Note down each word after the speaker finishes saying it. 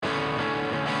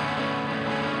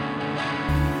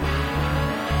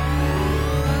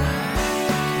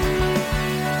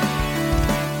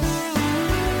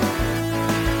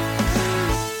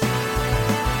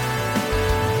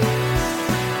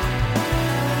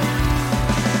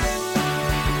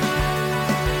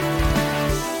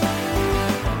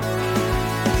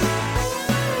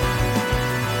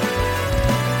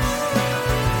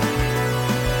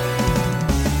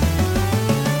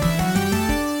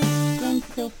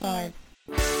Fine.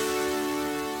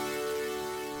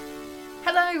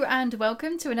 Hello and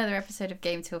welcome to another episode of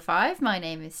Game Till 5. My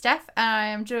name is Steph and I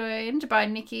am joined by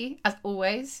Nikki, as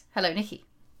always. Hello, Nikki.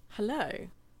 Hello.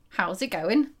 How's it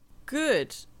going?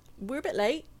 Good. We're a bit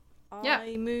late.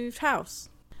 I moved house.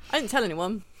 I didn't tell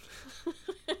anyone.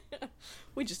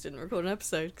 We just didn't record an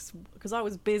episode because I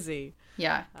was busy.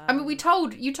 Yeah. I mean,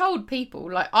 you told people,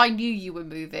 like, I knew you were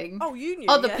moving. Oh, you knew.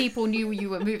 Other people knew you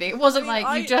were moving. It wasn't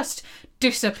you just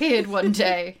disappeared one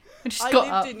day and just got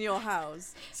up. I lived in your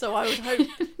house, so I would hope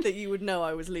that you would know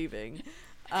I was leaving.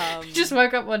 Just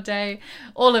woke up one day,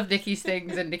 all of Nikki's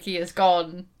things, and Nikki is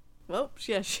gone. Well,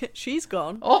 yeah, she's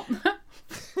gone. Oh.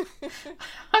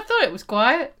 I thought it was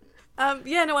quiet. I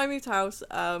moved house.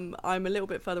 I'm a little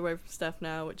bit further away from Steph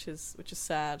now, which is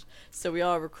sad. So we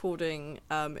are recording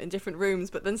in different rooms.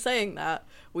 But then saying that,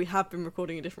 we have been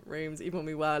recording in different rooms even when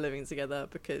we were living together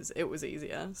because it was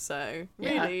easier. So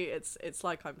really, it's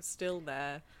like I'm still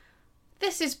there.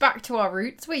 This is back to our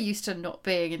roots. We're used to not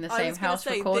being in the same house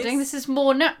recording. This is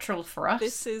more natural for us.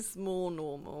 This is more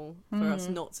normal for us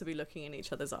not to be looking in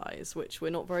each other's eyes, which we're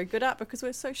not very good at because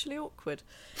we're socially awkward.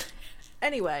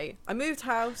 Anyway, I moved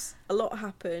house. A lot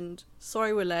happened.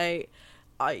 Sorry we're late.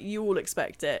 You all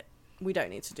expect it. We don't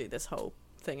need to do this whole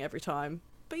thing every time.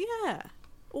 But yeah,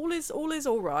 all is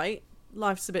all right.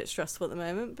 Life's a bit stressful at the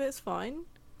moment, but it's fine.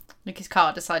 Nikki's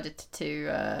car decided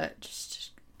to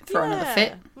just throw another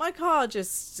fit. My car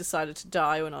just decided to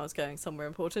die when I was going somewhere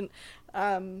important.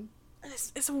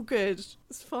 It's all good.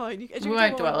 It's fine. We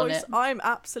won't dwell on it. I'm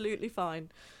absolutely fine.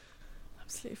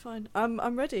 Absolutely fine.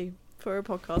 I'm ready for a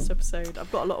podcast episode.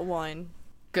 I've got a lot of wine.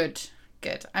 Good.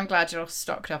 I'm glad you're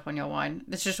stocked up on your wine.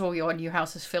 It's just all your new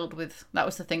house is filled with. That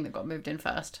was the thing that got moved in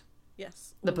first.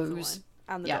 Yes. The booze.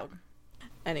 And the dog.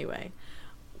 Anyway,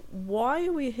 why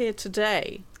are we here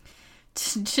today?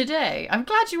 Today, I'm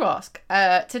glad you asked.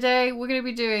 Today we're going to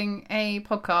be doing a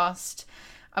podcast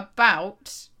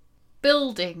about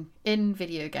building in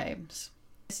video games.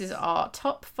 This is our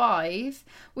top 5.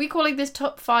 We're calling this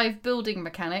top 5 building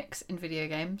mechanics in video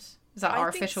games. Is that our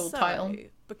official title?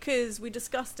 Because we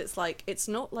discussed it's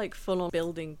not like full on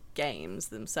building games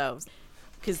themselves,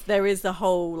 because there is the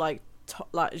whole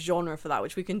genre for that,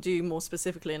 which we can do more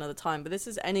specifically another time. But this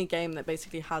is any game that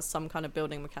basically has some kind of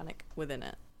building mechanic within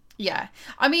it. Yeah,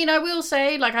 I mean, I will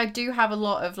say I do have a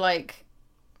lot of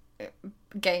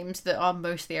games that are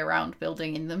mostly around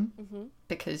building in them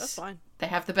because they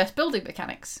have the best building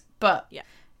mechanics. But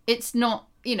it's not,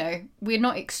 we're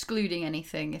not excluding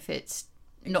anything if it's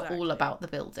not all about the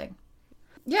building.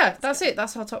 Yeah, that's it.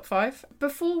 That's our top 5.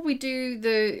 Before we do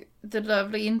the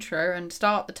lovely intro and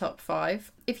start the top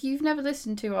 5, if you've never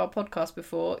listened to our podcast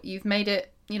before, you've made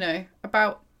it,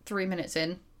 about 3 minutes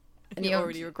in. And you're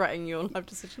already regretting your life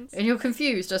decisions. And you're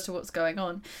confused as to what's going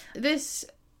on. This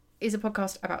is a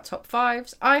podcast about top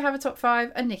 5s. I have a top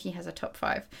 5 and Nikki has a top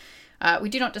 5. We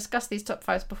do not discuss these top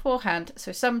 5s beforehand,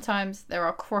 so sometimes there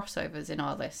are crossovers in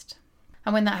our list.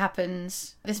 And when that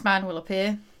happens, this man will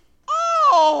appear.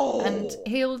 Oh! And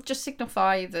he'll just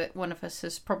signify that one of us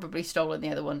has probably stolen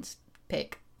the other one's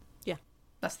pick. Yeah.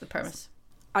 That's the premise.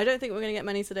 I don't think we're going to get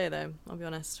many today, though, I'll be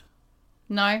honest.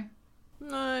 No,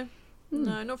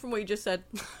 not from what you just said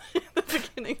at the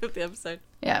beginning of the episode.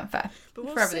 Yeah, fair. But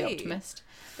we'll Forever see. the optimist.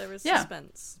 There is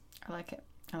suspense. I like it.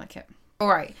 All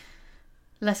right.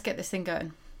 Let's get this thing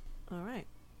going. All right.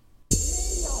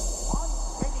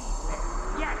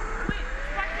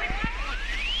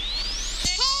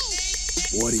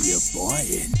 What are you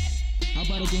buying? How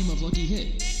about a game of Lucky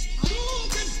Hit?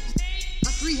 A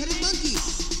 3-headed monkey.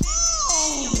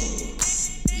 Oh!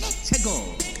 Let's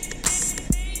go.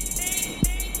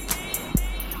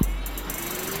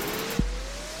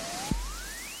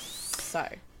 So,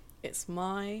 it's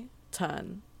my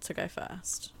turn to go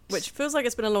first. Which feels like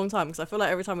it's been a long time, because I feel like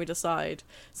every time we decide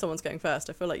someone's going first,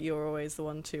 I feel like you're always the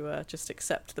one to just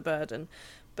accept the burden.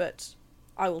 But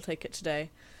I will take it today.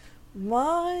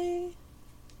 My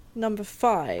number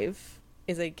 5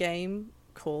 is a game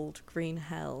called Green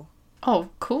Hell. Oh,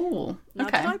 cool. Now,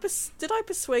 okay. Did I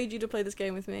persuade you to play this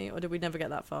game with me, or did we never get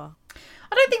that far?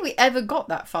 I don't think we ever got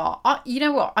that far. You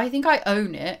know what? I think I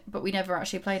own it, but we never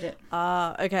actually played it.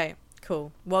 Okay.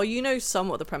 Cool. Well, you know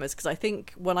somewhat the premise, because I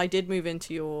think when I did move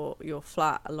into your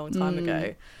flat a long time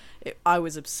ago, I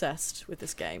was obsessed with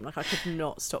this game. I could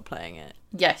not stop playing it.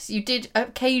 Yes, you did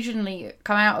occasionally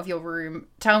come out of your room,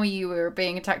 tell me you were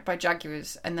being attacked by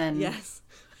jaguars, and then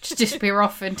Just disappear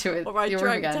off into it. Or I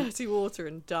drank dirty water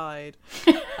and died.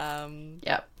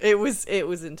 It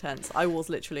was intense. I was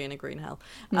literally in a green hell.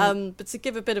 But to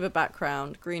give a bit of a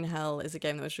background, Green Hell is a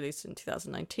game that was released in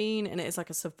 2019, and it is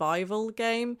like a survival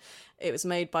game. It was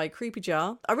made by Creepy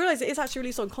Jar. I realise it is actually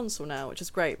released on console now, which is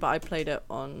great, but I played it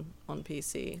on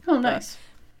PC. Oh, nice.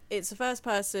 But it's a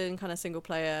first-person kind of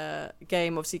single-player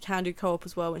game. Obviously, you can do co-op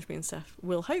as well, which me and Steph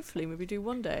will hopefully maybe do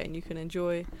one day, and you can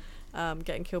enjoy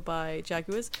getting killed by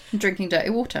jaguars. Drinking dirty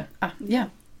water. Yeah.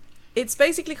 It's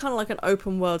basically kind of like an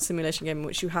open world simulation game in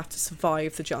which you have to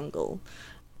survive the jungle.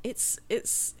 It's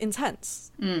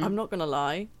intense. I'm not gonna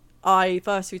lie.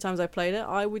 First few times I played it,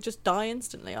 I would just die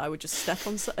instantly. I would just step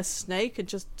on a snake and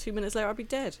just 2 minutes later I'd be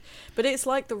dead. But it's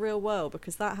like the real world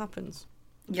because that happens.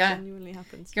 Yeah. It genuinely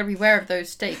happens. You gotta be aware of those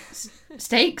stakes.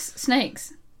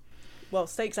 Snakes? Well,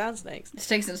 stakes and snakes.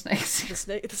 Stakes and snakes.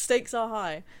 The stakes are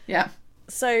high. Yeah.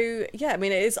 So, yeah, I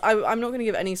mean, it is. I'm not going to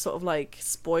give any sort of, like,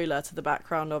 spoiler to the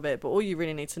background of it, but all you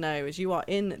really need to know is you are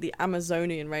in the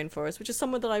Amazonian rainforest, which is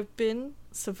somewhere that I've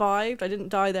survived. I didn't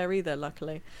die there either,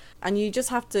 luckily. And you just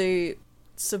have to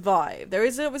survive. There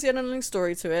is obviously an underlying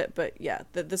story to it, but, yeah,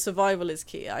 the survival is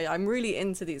key. I'm really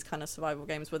into these kind of survival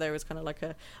games where there is kind of, like,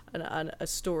 a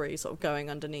story sort of going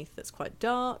underneath that's quite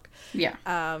dark. Yeah.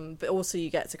 But also you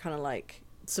get to kind of, like,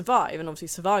 survive, and obviously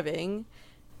surviving,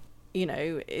 you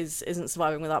know, isn't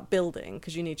surviving without building,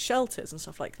 because you need shelters and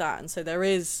stuff like that. And so there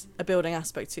is a building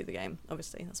aspect to the game,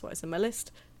 obviously. That's why it's in my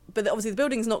list. But obviously the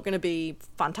building's not going to be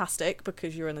fantastic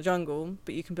because you're in the jungle,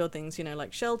 but you can build things, you know,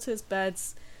 like shelters,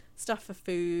 beds, stuff for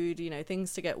food, you know,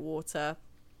 things to get water.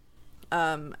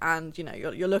 And, you know,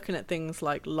 you're looking at things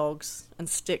like logs and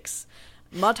sticks,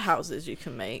 mud houses you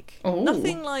can make. Ooh.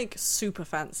 Nothing, like, super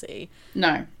fancy.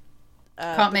 No.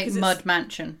 Can't make mud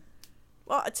mansion.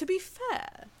 Well, to be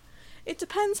fair, it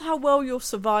depends how well you're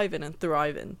surviving and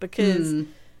thriving, because,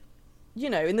 you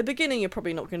know, in the beginning you're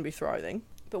probably not going to be thriving,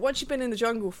 but once you've been in the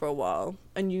jungle for a while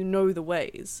and you know the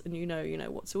ways and you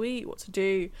know what to eat, what to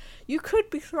do, you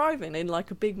could be thriving in like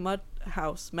a big mud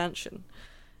house mansion.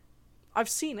 I've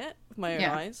seen it with my own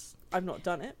eyes. I've not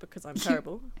done it because I'm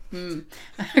terrible.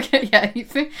 Okay, yeah,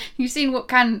 you've seen what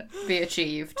can be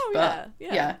achieved. Oh, but,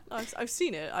 yeah. I've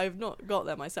seen it. I've not got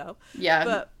there myself.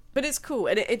 Yeah. But it's cool,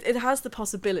 and it has the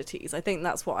possibilities. I think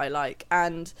that's what I like.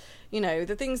 And, you know,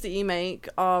 the things that you make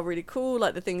are really cool,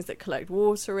 like the things that collect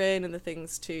water in, and the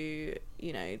things to,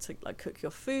 you know, to like cook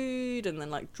your food and then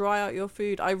like dry out your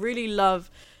food. I really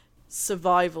love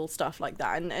survival stuff like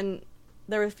that. And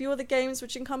there are a few other games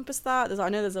which encompass that. I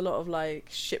know there's a lot of like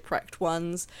shipwrecked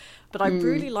ones, but I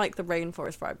really like the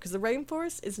rainforest vibe, because the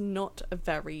rainforest is not a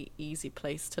very easy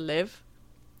place to live.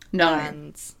 No.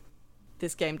 And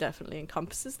this game definitely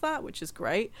encompasses that, which is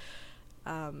great.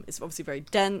 It's obviously very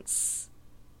dense.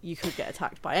 You could get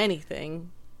attacked by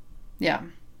anything. Yeah.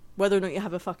 Whether or not you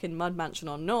have a fucking mud mansion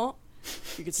or not,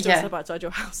 you could still step outside your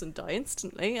house and die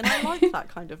instantly. And I like that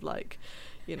kind of, like,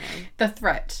 you know, the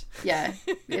threat. Yeah.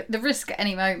 The risk at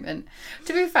any moment.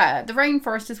 To be fair, the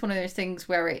rainforest is one of those things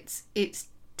where it's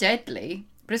deadly,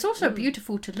 but it's also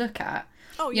beautiful to look at.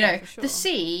 Oh, you know, for sure. The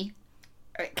sea,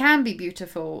 it can be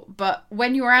beautiful, but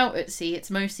when you're out at sea, it's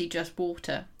mostly just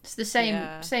water. It's the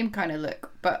same kind of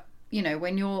look. But, you know,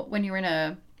 when you're in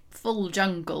a full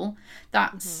jungle,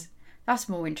 that's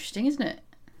more interesting, isn't it?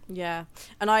 Yeah.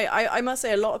 And I must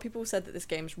say, a lot of people said that this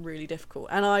game's really difficult,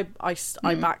 and I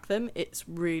back them. It's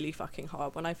really fucking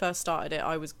hard. When I first started it,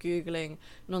 I was Googling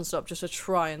nonstop just to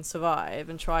try and survive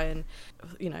and try and,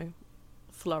 you know,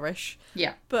 flourish.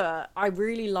 Yeah. But I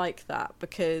really like that,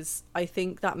 because I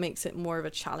think that makes it more of a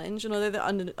challenge. And although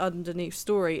the underneath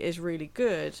story is really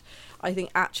good, I think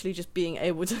actually just being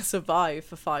able to survive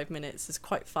for 5 minutes is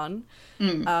quite fun.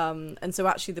 And so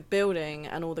actually the building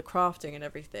and all the crafting and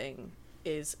everything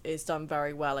is done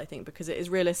very well, I think, because it is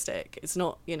realistic. It's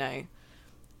not, you know,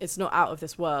 it's not out of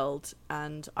this world,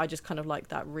 and I just kind of like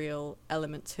that real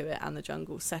element to it, and the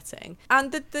jungle setting.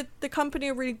 And the company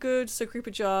are really good. So Creeper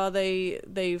Jar,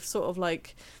 they've sort of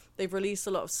like, they've released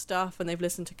a lot of stuff, and they've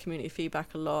listened to community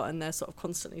feedback a lot, and they're sort of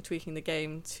constantly tweaking the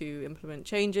game to implement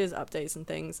changes, updates and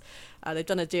things. They've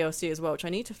done a DLC as well, which I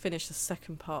need to finish the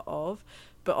second part of.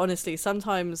 But honestly,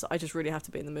 sometimes I just really have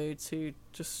to be in the mood to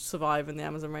just survive in the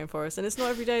Amazon rainforest, and it's not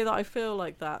every day that I feel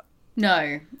like that.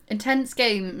 No, intense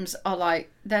games are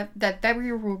like, they're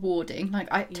very rewarding. Like,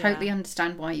 I totally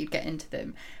understand why you'd get into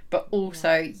them, but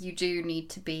also you do need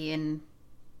to be in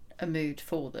a mood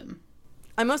for them.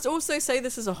 I must also say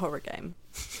this is a horror game,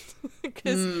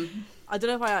 because I don't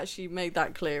know if I actually made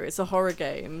that clear. It's a horror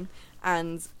game,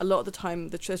 and a lot of the time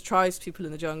there's tribes people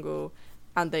in the jungle,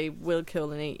 and they will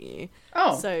kill and eat you.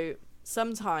 Oh. So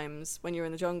sometimes when you're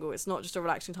in the jungle, it's not just a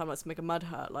relaxing time, let's make a mud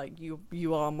hut. Like you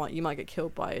might get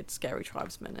killed by a scary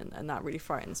tribesman, and that really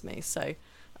frightens me. So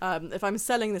if I'm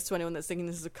selling this to anyone that's thinking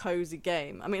this is a cozy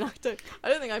game, I mean, I don't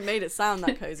think I made it sound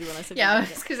that cozy when I said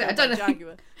because I don't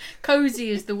know. Cozy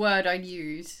is the word I'd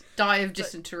use. Die of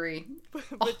dysentery.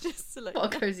 But just to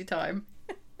what a cozy time.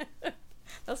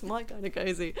 That's my kind of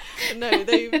cozy. But no,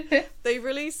 they've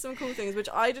released some cool things, which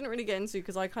I didn't really get into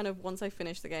because I kind of, once I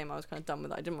finished the game, I was kind of done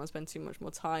with it. I didn't want to spend too much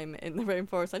more time in the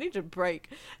rainforest. I needed a break.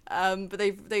 But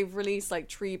they've released like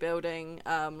tree building,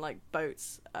 like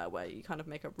boats, where you kind of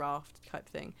make a raft type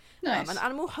thing. Nice. And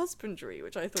animal husbandry,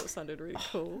 which I thought sounded really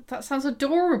cool. That sounds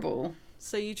adorable.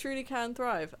 So you truly can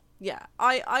thrive. Yeah,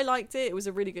 I liked it. It was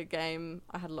a really good game.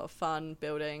 I had a lot of fun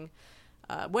building.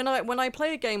 When I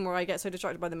play a game where I get so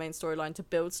distracted by the main storyline to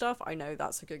build stuff, I know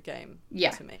that's a good game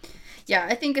to me. Yeah,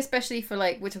 I think especially for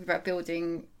like, we're talking about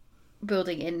building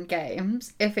in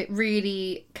games, if it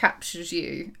really captures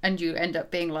you and you end up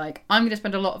being like, I'm going to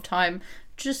spend a lot of time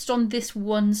just on this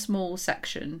one small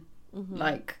section,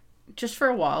 like just for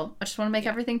a while, I just want to make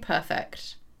everything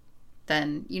perfect,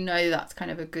 then you know that's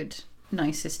kind of a good,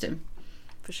 nice system.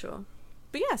 For sure.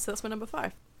 But yeah, so that's my number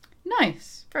 5.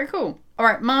 Nice. Very cool. All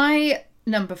right, my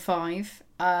number 5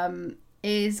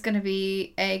 is going to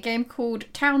be a game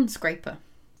called Town Scraper.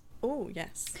 Oh,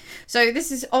 yes. So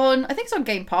this is on, I think it's on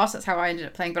Game Pass, that's how I ended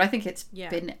up playing, but I think it's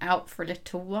been out for a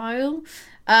little while.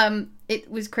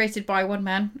 It was created by one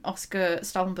man, Oscar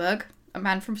Stallenberg, a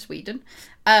man from Sweden.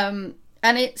 And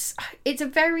it's a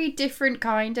very different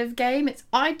kind of game.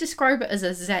 I'd describe it as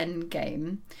a Zen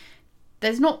game.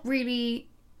 There's not really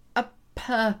a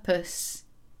purpose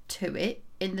to it,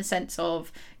 in the sense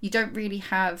of you don't really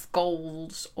have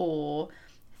goals or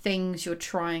things you're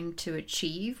trying to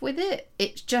achieve with it.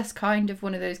 It's just kind of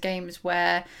one of those games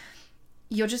where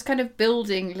you're just kind of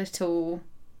building little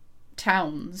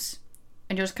towns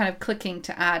and you're just kind of clicking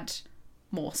to add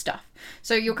more stuff.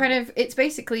 So you're kind of, it's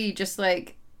basically just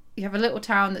like you have a little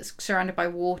town that's surrounded by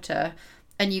water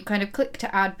and you kind of click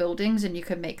to add buildings and you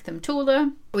can make them taller,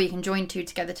 or you can join two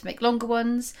together to make longer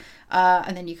ones.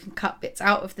 And then you can cut bits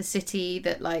out of the city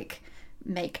that like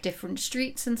make different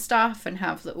streets and stuff and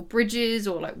have little bridges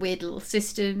or like weird little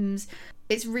systems.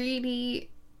 It's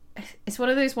one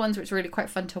of those ones where it's really quite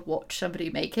fun to watch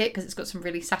somebody make it, because it's got some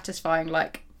really satisfying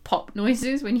like pop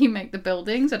noises when you make the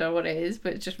buildings. I don't know what it is,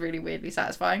 but it's just really weirdly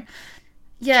satisfying.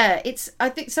 Yeah, I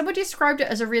think somebody described it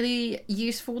as a really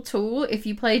useful tool if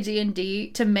you play D&D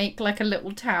to make like a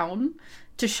little town,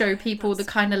 to show people the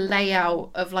kind of layout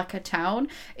of like a town.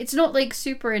 It's not like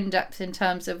super in-depth in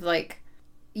terms of like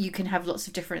you can have lots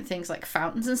of different things like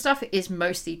fountains and stuff. It is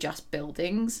mostly just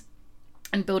buildings,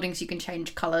 and buildings you can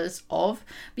change colours of.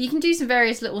 But you can do some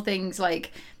various little things,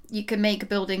 like you can make a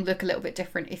building look a little bit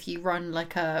different if you run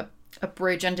like a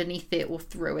bridge underneath it or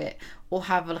through it, or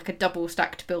have like a double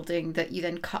stacked building that you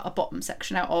then cut a bottom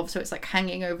section out of, so it's like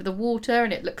hanging over the water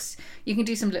and it looks, you can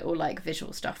do some little like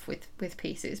visual stuff with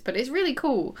pieces. But it's really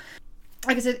cool.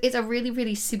 Like I said, it's a really,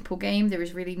 really simple game. There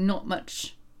is really not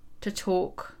much to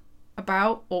talk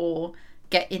about or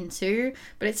get into,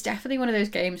 but it's definitely one of those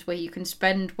games where you can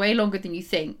spend way longer than you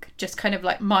think just kind of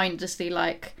like mindlessly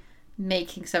like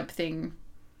making something,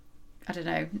 I don't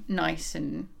know, nice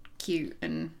and cute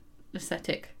and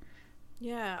aesthetic.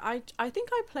 Yeah, I think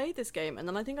I played this game, and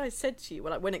then I think I said to you,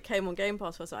 well, like when it came on Game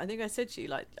Pass first, I think I said to you,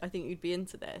 like, I think you'd be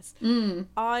into this.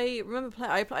 I remember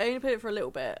I only played it for a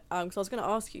little bit, because I was going to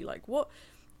ask you, like, what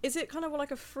is it kind of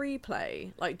like a free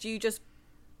play? Like, do you just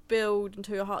build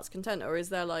until your heart's content, or is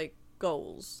there like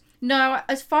goals? No,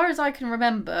 as far as I can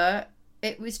remember,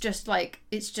 it was just like,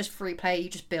 it's just free play. You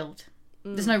just build.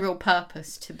 There's no real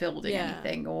purpose to building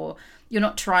anything, or you're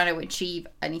not trying to achieve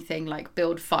anything like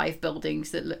build 5 buildings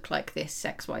that look like this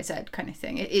XYZ kind of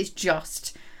thing. It is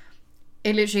just,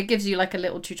 it literally gives you like a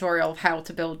little tutorial of how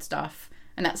to build stuff,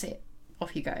 and that's it.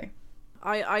 Off you go.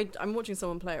 I'm watching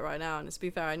someone play it right now, and to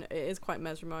be fair, it is quite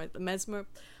mesmerizing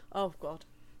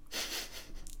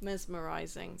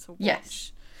to watch.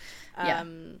 Yes. I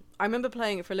remember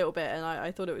playing it for a little bit, and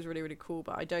I thought it was really, really cool,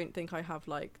 but I don't think I have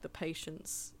like the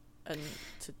patience and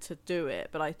to do it.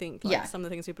 But I think like some of the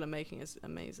things people are making is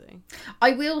amazing.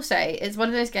 I will say it's one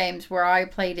of those games where I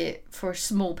played it for a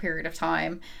small period of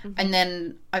time, and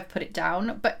then I've put it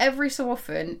down. But every so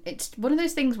often, it's one of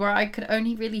those things where I could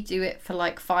only really do it for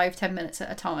like 5-10 minutes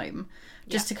at a time,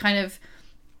 just to kind of,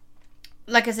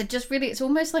 like I said, just really, it's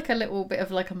almost like a little bit of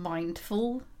like a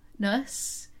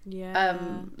mindfulness,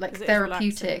 like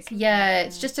therapeutic.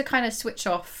 It's just to kind of switch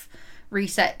off,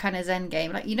 reset, kind of Zen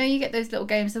game. Like, you know, you get those little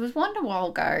games. There was one a while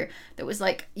ago that was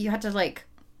like you had to like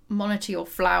monarchy or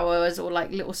flowers or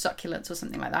like little succulents or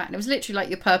something like that. And it was literally like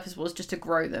your purpose was just to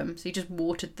grow them. So you just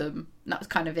watered them and that was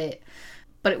kind of it.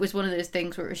 But it was one of those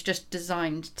things where it was just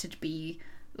designed to be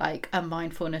like a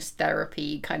mindfulness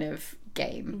therapy kind of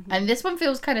game. And this one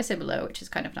feels kind of similar, which is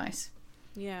kind of nice.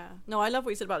 Yeah. No, I love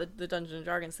what you said about the Dungeons and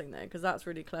Dragons thing there, because that's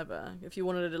really clever. If you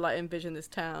wanted to like envision this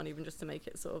town, even just to make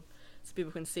it sort of so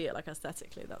people can see it like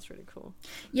aesthetically, that's really cool.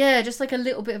 Yeah, just like a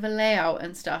little bit of a layout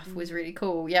and stuff was really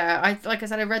cool. Yeah, like I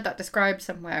said, I read that described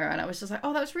somewhere and I was just like,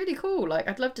 oh, that's really cool. Like,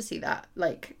 I'd love to see that.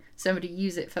 Like, somebody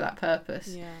use it for that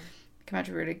purpose. Yeah. I can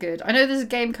imagine really good. I know there's a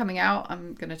game coming out.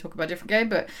 I'm going to talk about a different game,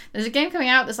 but there's a game coming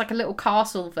out that's like a little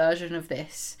castle version of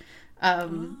this. I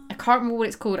can't remember what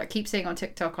it's called. I keep seeing on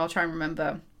TikTok. I'll try and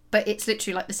remember. But it's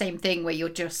literally like the same thing where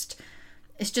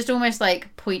it's just almost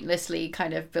like pointlessly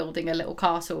kind of building a little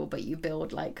castle, but you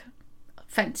build like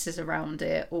fences around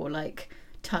it or like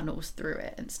tunnels through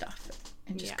it and stuff.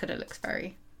 It just kind of looks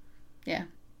very,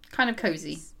 kind of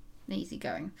cozy and easy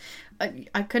going.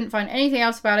 I couldn't find anything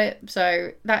else about it,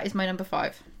 so that is my number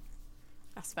 5.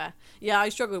 That's fair. Yeah, I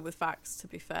struggled with facts, to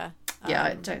be fair. Yeah,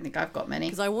 I don't think I've got many.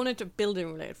 Because I wanted to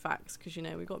building related facts, because, you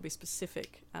know, we've got to be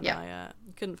specific, and I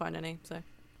couldn't find any, so.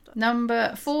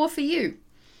 Number 4 for you.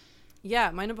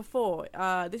 Yeah, my number 4.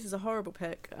 This is a horrible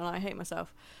pick, and I hate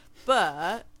myself.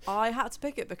 But I had to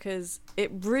pick it because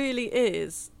it really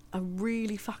is a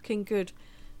really fucking good,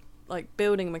 like,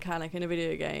 building mechanic in a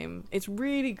video game. It's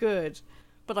really good.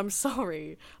 But I'm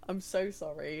sorry. I'm so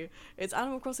sorry. It's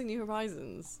Animal Crossing New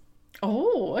Horizons.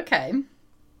 Oh, okay.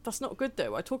 That's not good,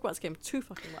 though. I talk about this game too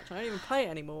fucking much. I don't even play it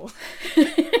anymore.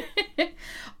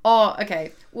 Oh,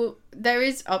 okay. Well, there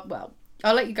is... well,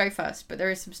 I'll let you go first, but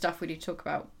there is some stuff we need to talk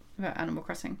about Animal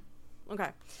Crossing. Okay.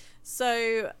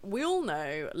 So, we all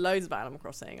know loads about Animal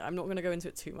Crossing. I'm not going to go into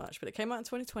it too much, but it came out in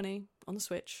 2020 on the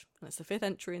Switch, and it's the 5th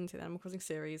entry into the Animal Crossing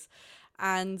series.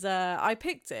 And I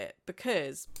picked it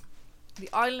because the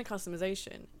island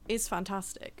customization is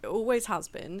fantastic. It always has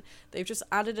been. They've just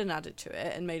added to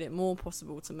it and made it more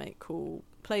possible to make cool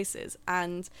places.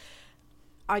 And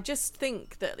I just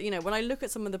think that, you know, when I look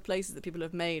at some of the places that people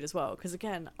have made as well, because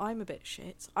again, I'm a bit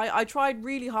shit. I tried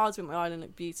really hard to make my island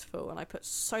look beautiful, and I put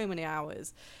so many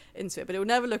hours into it, but it will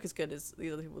never look as good as the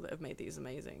other people that have made these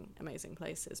amazing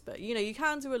places. But, you know, you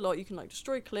can do a lot. You can, like,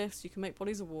 destroy cliffs, you can make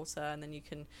bodies of water, and then you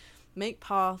can make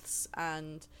paths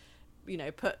and, you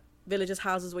know, put villagers'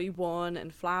 houses where you want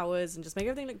and flowers and just make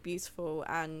everything look beautiful.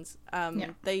 And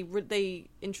they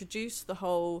introduced the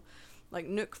whole like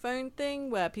Nook phone thing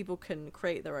where people can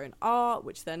create their own art,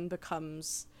 which then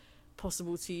becomes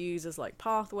possible to use as like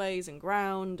pathways and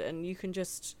ground, and you can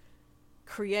just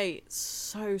create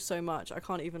so much. I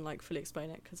can't even like fully explain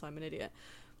it because I'm an idiot,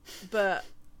 but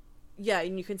yeah,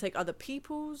 and you can take other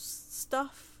people's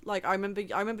stuff. Like I remember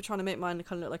trying to make mine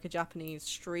kind of look like a Japanese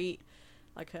street,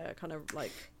 like a kind of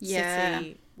like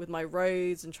city with my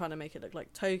roads, and trying to make it look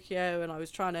like Tokyo. And I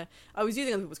was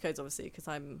using other people's codes, obviously, because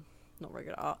I'm not very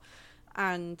good at art.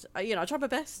 And you know, I tried my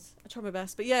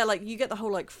best, but yeah, like you get the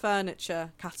whole like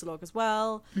furniture catalog as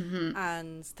well,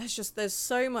 and there's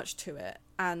so much to it.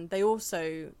 And they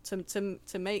also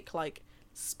to make like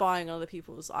spying on other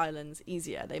people's islands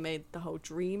easier, they made the whole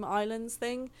Dream Islands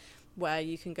thing where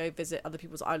you can go visit other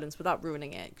people's islands without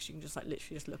ruining it, because you can just like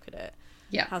literally just look at it.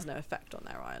 It has no effect on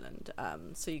their island,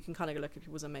 so you can kind of go look at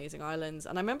people's amazing islands.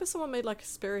 And I remember someone made like a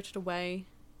Spirited Away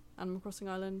Animal Crossing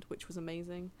island, which was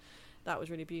amazing. That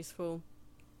was really beautiful.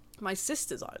 My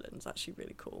sister's island's actually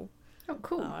really cool. Oh,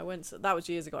 cool. That was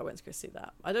years ago. I went to go see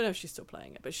that. I don't know if she's still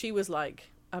playing it, but she was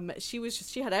like,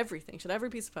 she had everything. She had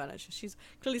every piece of furniture. She's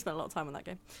clearly spent a lot of time on that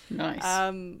game.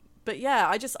 Nice. But yeah,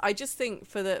 I just think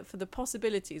for the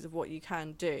possibilities of what you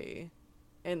can do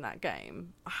in that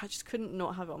game, I just couldn't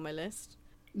not have it on my list.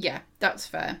 Yeah, that's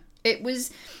fair. It was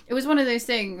one of those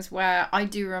things where I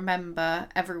do remember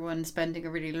everyone spending a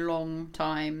really long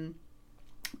time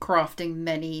crafting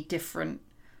many different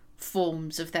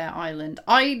forms of their island.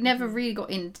 I never really got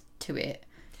into it.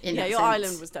 Your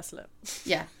island was desolate.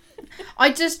 Yeah,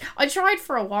 I tried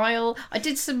for a while. I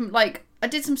did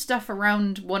some stuff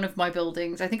around one of my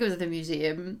buildings. I think it was the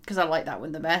museum, because I like that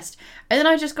one the best. And then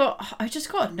I just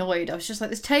got annoyed. I was just like,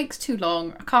 this takes too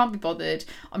long. I can't be bothered.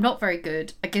 I'm not very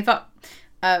good. I give up.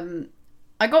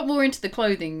 I got more into the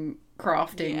clothing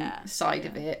crafting side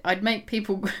of it. I'd make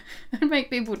people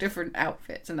different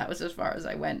outfits, and that was as far as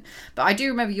I went. But I do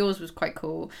remember yours was quite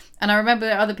cool, and I remember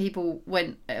other people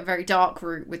went a very dark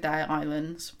route with their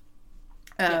islands.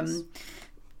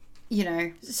 You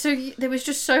know, so there was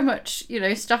just so much, you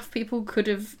know, stuff people could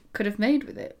have made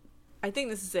with it. I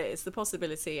think this is it. It's the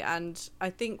possibility, and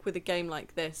I think with a game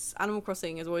like this, Animal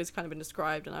Crossing has always kind of been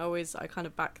described, and I kind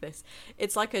of back this.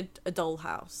 It's like a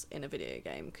dollhouse in a video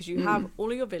game, because you have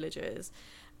all of your villagers,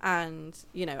 and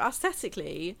you know,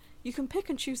 aesthetically, you can pick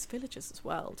and choose villagers as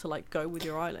well to like go with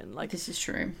your island. Like, this is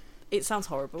true. It sounds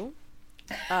horrible.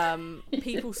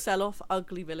 People sell off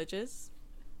ugly villagers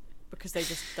because they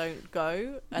just don't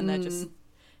go, and they're just,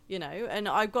 you know. And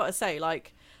I've got to say,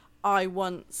 like, I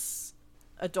once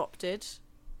adopted,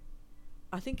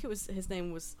 I think his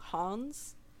name was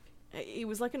Hans. He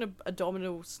was like an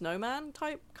abominable snowman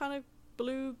type, kind of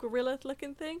blue gorilla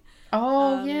looking thing.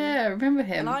 Oh yeah, I remember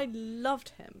him. And I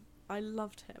loved him.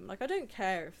 Like, I don't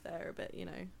care if they're a bit, you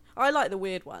know, I like the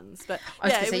weird ones, but I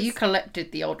was gonna say, you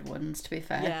collected the odd ones, to be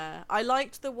fair. Yeah, I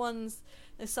liked the ones.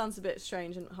 This sounds a bit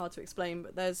strange and hard to explain,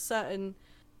 but there's certain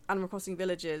Animal Crossing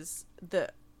villages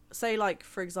that, say, like,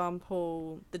 for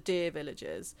example, the deer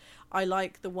villages. I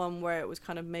like the one where it was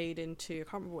kind of made into, I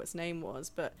can't remember what its name was,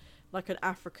 but like an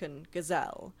African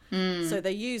gazelle. So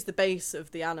they use the base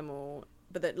of the animal,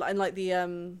 but then, and like the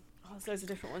there's loads of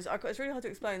different ones. It's really hard to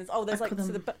explain. There's like,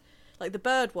 so like the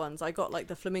bird ones. I got like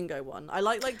the flamingo one. I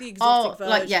like the exotic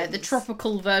versions. Like, yeah, the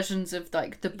tropical versions of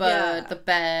like the bird, the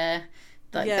bear,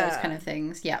 like those kind of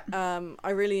things. Yeah. I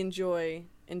really enjoyed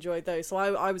those, so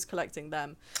I was collecting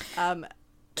them.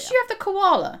 Did you have the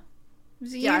koala?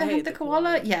 Was it you that I had the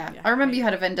koala? Yeah. I remember you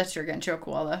had a vendetta against your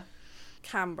koala.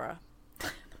 Canberra.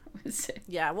 Was it?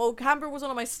 Yeah, well, Canberra was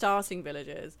one of my starting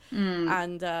villages,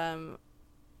 and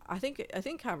I think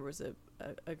Canberra's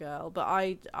a girl,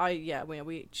 but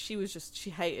she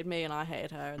hated me and I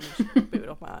hated her, and then she booted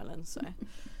off my island. So,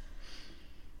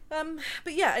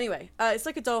 but yeah, anyway, it's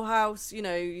like a dollhouse. You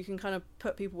know, you can kind of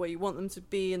put people where you want them to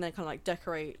be, and then kind of like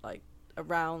decorate like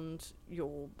around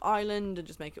your island and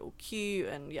just make it all cute.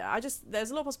 And yeah, there's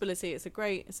a lot of possibility. It's a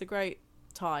great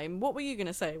time. What were you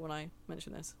gonna say when I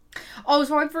mentioned this? Oh,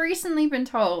 so I've recently been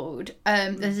told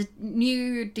there's a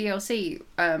new DLC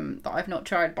that I've not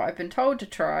tried, but I've been told to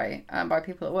try by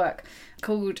people at work,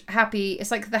 called Happy.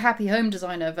 It's like the Happy Home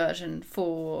Designer version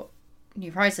for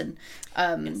New Horizon.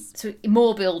 Yes. So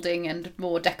more building and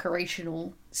more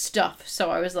decorational stuff.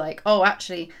 So I was like, oh,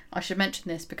 actually, I should mention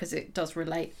this because it does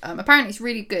relate. Apparently, it's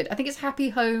really good. I think it's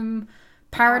Happy Home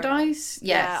Paradise.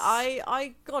 Yes. Yeah,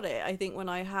 I got it. I think when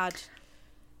I had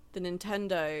the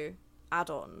Nintendo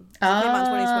add-on. It came out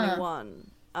in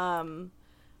 2021.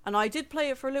 And I did play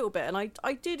it for a little bit, and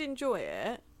I did enjoy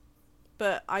it,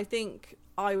 but I think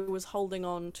I was holding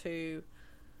on to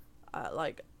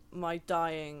like my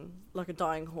dying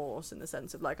horse, in the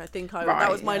sense of like, I think that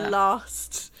was my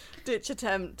last ditch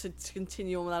attempt to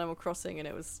continue on with Animal Crossing, and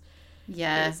it was.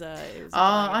 Yeah.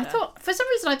 I thought, for some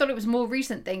reason, I thought it was a more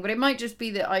recent thing, but it might just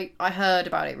be that I heard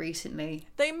about it recently.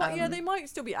 They might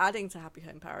still be adding to Happy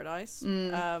Home Paradise.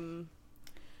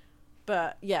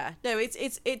 But yeah, no,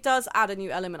 it does add a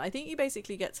new element. I think you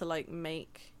basically get to like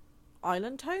make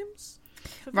island homes.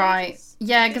 Right.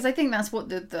 Yeah, because I think that's what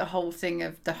the whole thing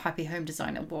of the Happy Home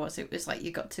Designer was. It was like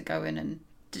you got to go in and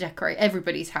decorate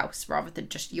everybody's house rather than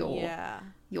just your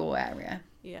area.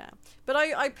 Yeah, but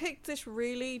I picked this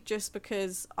really just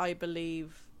because I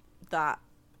believe that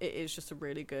it is just a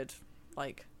really good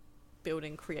like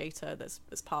building creator that's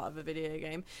part of a video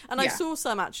game. And I saw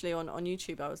some actually on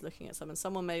YouTube. I was looking at some, and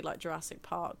someone made like Jurassic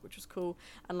Park, which was cool,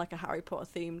 and like a Harry Potter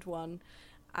themed one.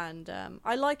 And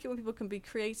I like it when people can be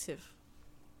creative.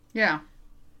 Yeah.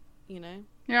 You know?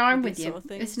 Yeah, I'm with you.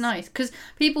 It's nice because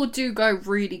people do go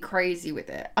really crazy with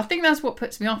it. I think that's what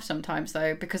puts me off sometimes,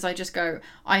 though, because I just go,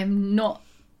 I don't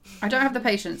have the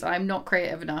patience. I'm not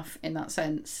creative enough in that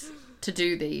sense to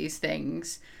do these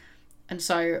things. And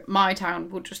so my town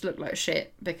will just look like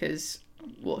shit because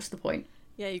what's the point?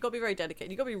 Yeah, you've got to be very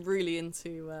dedicated. You've got to be really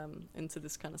into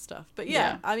this kind of stuff. But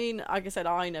yeah, I mean, like I said,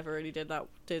 I never really did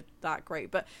that great.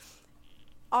 But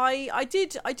I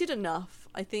did enough,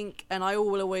 I think, and I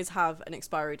will always have an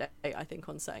expiry date, I think,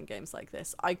 on certain games like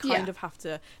this. I kind of have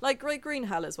to, like Great Green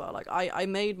Hell as well. Like I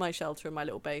made my shelter and my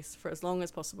little base for as long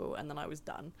as possible, and then I was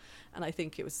done. And I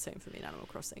think it was the same for me in Animal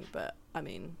Crossing. But I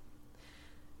mean,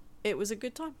 it was a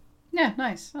good time. Yeah,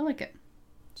 nice. I like it.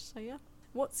 So yeah,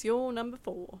 what's your number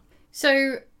 4?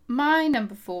 So my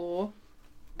number 4,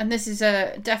 and this is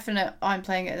a definite I'm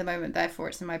playing it at the moment, therefore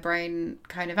it's in my brain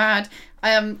kind of ad,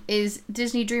 is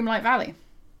Disney Dreamlight Valley.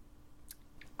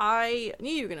 I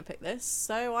knew you were going to pick this,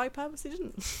 so I purposely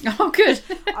didn't. Oh, good.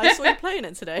 I saw you playing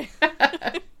it today.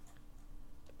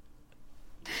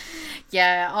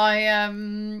 Yeah,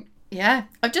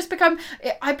 I've just become...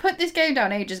 I put this game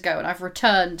down ages ago, and I've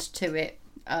returned to it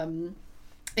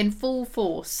in full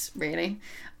force, really.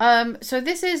 So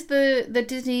this is the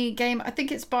Disney game. I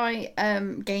think it's by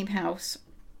Game House.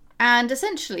 And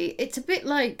essentially, it's a bit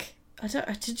like, I don't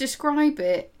know, to describe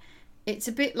it, it's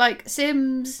a bit like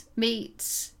Sims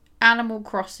meets Animal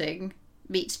Crossing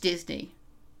meets Disney.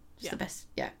 It's the best,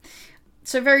 yeah.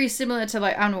 So very similar to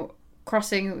like Animal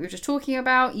Crossing that we were just talking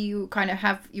about. You kind of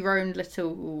have your own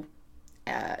little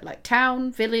like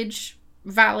town, village,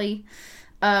 valley,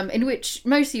 in which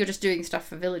mostly you're just doing stuff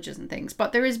for villagers and things.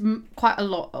 But there is quite a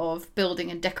lot of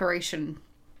building and decoration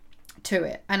to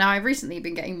it, and I've recently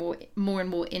been getting more and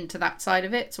more into that side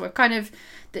of it. So I've kind of,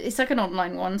 it's like an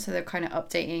online one, so they're kind of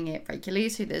updating it regularly,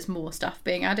 so there's more stuff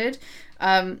being added.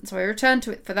 So I returned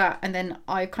to it for that, and then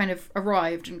I kind of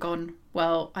arrived and gone,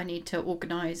 well, I need to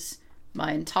organize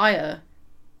my entire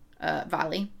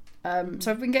valley.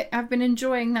 So I've been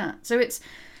enjoying that. So it's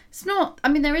not, I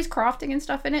mean, there is crafting and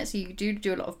stuff in it, so you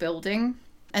do a lot of building.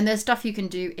 And there's stuff you can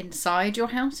do inside your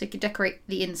house. So you can decorate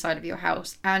the inside of your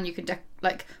house, and you can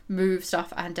move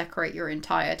stuff and decorate your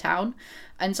entire town.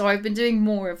 And so I've been doing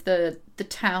more of the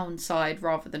town side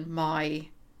rather than my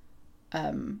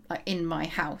like in my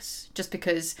house, just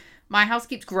because my house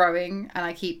keeps growing and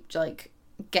I keep like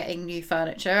getting new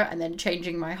furniture and then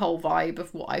changing my whole vibe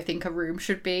of what I think a room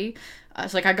should be.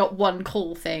 So like I got one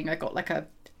cool thing. I got like a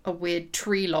weird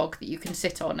tree log that you can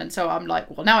sit on, and so I'm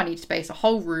like, well, now I need to space a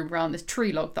whole room around this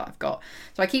tree log that I've got,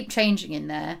 so I keep changing in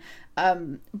there.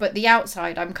 But the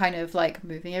outside, I'm kind of like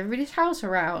moving everybody's house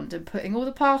around and putting all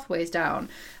the pathways down.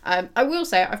 I will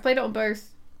say I've played it on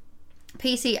both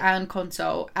PC and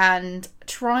console, and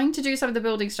trying to do some of the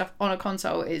building stuff on a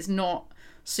console is not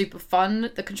super fun.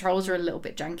 The controls are a little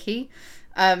bit janky.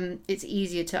 It's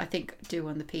easier to, I think, do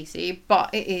on the PC,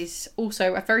 but it is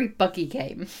also a very buggy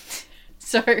game.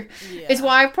 So it's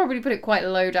why I've probably put it quite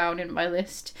low down in my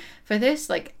list for this.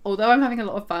 Like, although I'm having a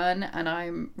lot of fun and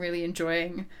I'm really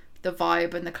enjoying the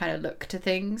vibe and the kind of look to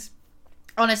things,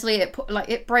 honestly,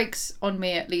 it breaks on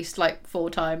me at least like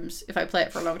 4 times if I play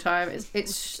it for a long time.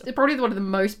 It's probably one of the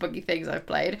most buggy things I've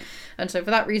played, and so for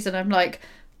that reason, I'm like,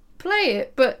 play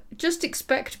it, but just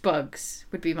expect bugs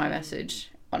would be my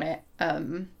message on it.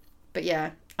 But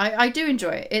yeah, I do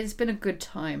enjoy it. It's been a good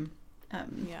time.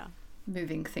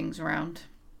 Moving things around.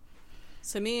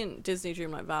 So me and Disney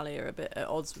Dreamlight Valley are a bit at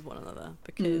odds with one another,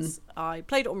 because I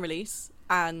played it on release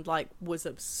and like was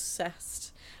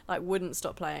obsessed, like wouldn't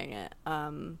stop playing it,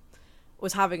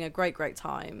 was having a great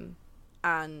time,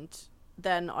 and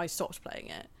then I stopped playing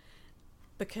it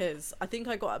because I think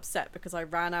I got upset because I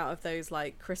ran out of those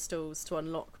like crystals to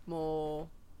unlock more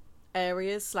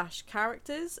areas /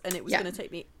 characters, and it was going to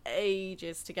take me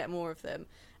ages to get more of them.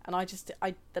 And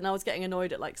I was getting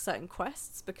annoyed at like certain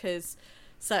quests, because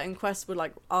certain quests were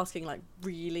like asking like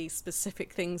really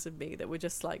specific things of me that were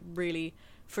just like really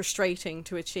frustrating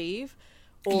to achieve,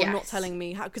 or not telling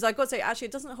me how, because I got to say, actually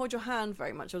it doesn't hold your hand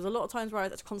very much. There was a lot of times where I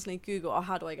had to constantly Google,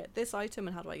 how do I get this item,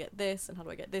 and how do I get this, and how do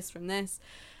I get this from this,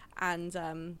 and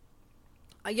I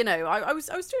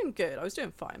was doing good, I was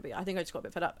doing fine, but I think I just got a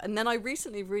bit fed up. And then I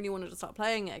recently really wanted to start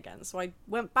playing it again, so I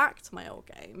went back to my old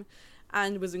game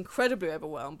and was incredibly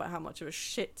overwhelmed by how much of a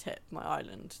shit tip my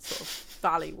island sort of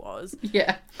valley was.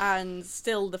 Yeah. And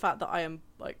still the fact that I am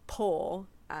like poor,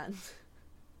 and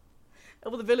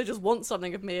all the villagers want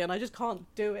something of me and I just can't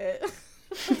do it.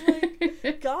 I'm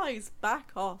like, guys,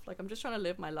 back off. Like, I'm just trying to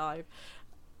live my life.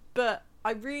 But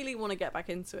I really want to get back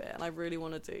into it, and I really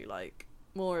want to do like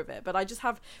more of it. But I just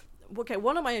have,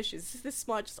 one of my issues,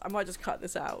 I might just cut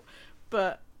this out,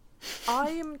 but I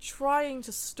am trying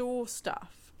to store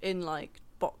stuff in like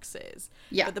boxes,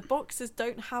 but the boxes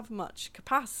don't have much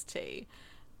capacity,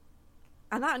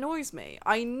 and that annoys me.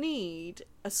 I need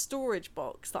a storage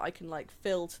box that I can like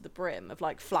fill to the brim of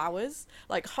like flowers,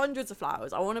 like hundreds of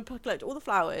flowers. I want to collect all the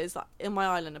flowers in my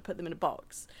island and put them in a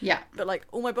box, but like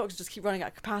all my boxes just keep running out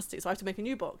of capacity, so I have to make a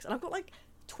new box, and I've got like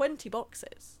 20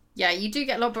 boxes. Yeah, you do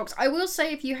get a lot of boxes. I will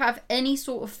say, if you have any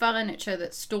sort of furniture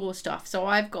that stores stuff, so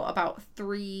I've got about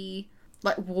 3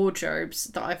 like wardrobes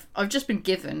that I've just been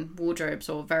given wardrobes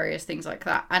or various things like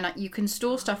that, and you can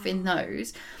store stuff in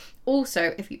those.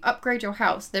 Also, if you upgrade your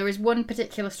house, there is one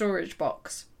particular storage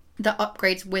box that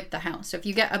upgrades with the house. So if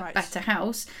you get a better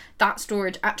house, that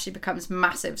storage actually becomes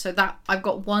massive. So that I've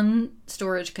got one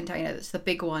storage container that's the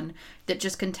big one that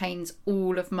just contains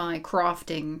all of my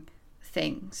crafting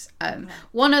things.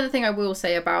 One other thing I will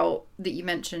say about that you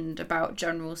mentioned about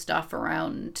general stuff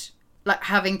around like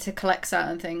having to collect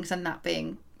certain things and that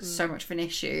being so much of an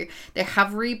issue, they have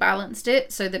rebalanced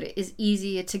it so that it is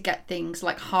easier to get things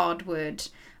like hardwood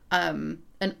and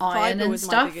iron Fiber and was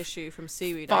stuff. My big issue from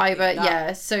seaweed.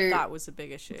 Fiber, so that was a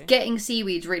big issue. Getting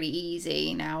seaweed's really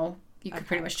easy now, you can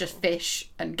pretty much just fish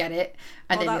and get it,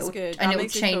 and then it'll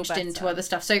change into other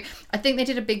stuff. So I think they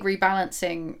did a big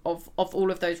rebalancing of all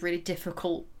of those really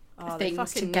difficult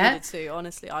things to get.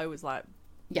 Honestly, I was like,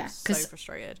 so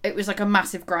frustrated. It was like a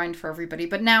massive grind for everybody.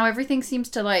 But now everything seems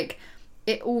to like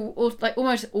it all like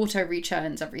almost auto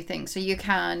returns everything. So you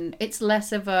can. It's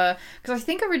less of a, because I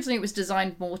think originally it was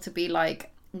designed more to be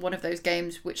like one of those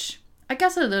games which I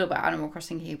guess a little bit Animal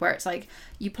Crossing here, where it's like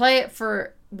you play it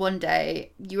for one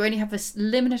day, you only have a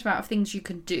limited amount of things you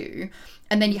can do,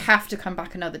 and then you have to come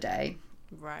back another day.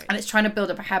 Right. And it's trying to build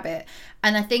up a habit.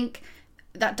 And I think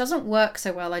that doesn't work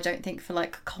so well, I don't think, for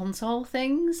like console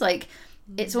things. Like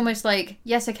it's almost like,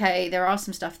 yes, okay, there are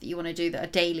some stuff that you want to do that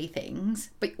are daily things,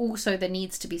 but also there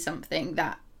needs to be something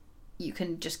that you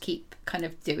can just keep kind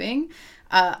of doing.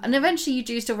 And eventually you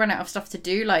do still run out of stuff to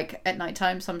do. Like at night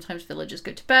time, sometimes villagers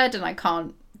go to bed and I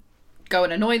can't go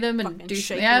and annoy them and fucking do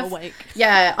shake something them awake.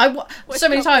 Yeah, so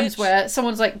many times bitch. where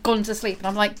someone's like gone to sleep and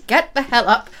I'm like, get the hell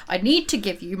up, I need to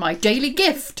give you my daily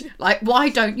gift. Like, why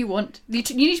don't you want, you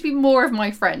need to be more of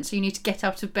my friend, so you need to get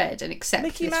out of bed and accept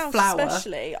Mickey this Mouse flower.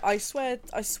 especially, I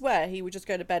swear he would just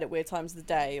go to bed at weird times of the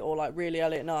day or like really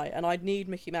early at night, and I'd need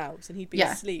Mickey Mouse and he'd be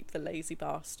asleep, the lazy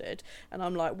bastard, and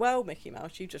I'm like, well, Mickey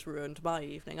Mouse, you just ruined my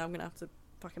evening, I'm gonna have to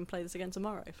fucking play this again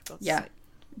tomorrow, for God's sake.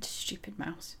 Stupid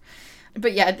mouse.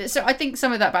 But yeah, so I think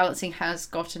some of that balancing has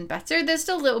gotten better. There's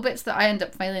still little bits that I end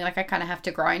up feeling like I kind of have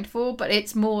to grind for, but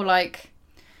it's more like,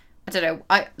 I don't know,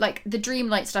 I like the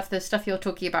Dreamlight stuff, the stuff you're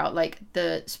talking about, like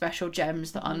the special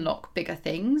gems that unlock bigger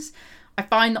things. I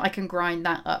find that I can grind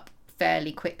that up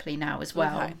fairly quickly now as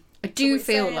well. Okay. I do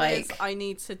feel like I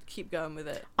need to keep going with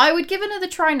it. I would give another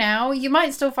try now. You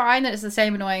might still find that it's the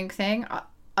same annoying thing.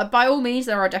 By all means,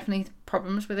 there are definitely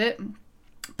problems with it,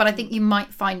 but I think you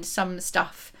might find some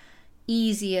stuff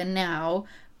easier now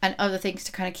and other things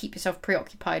to kind of keep yourself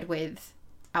preoccupied with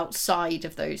outside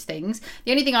of those things.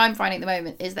 The only thing I'm finding at the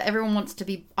moment is that everyone wants to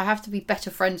be, I have to be better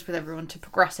friends with everyone to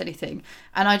progress anything,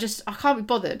 and I can't be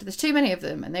bothered. There's too many of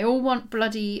them and they all want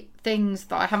bloody things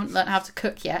that I haven't learned how to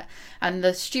cook yet, and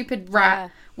the stupid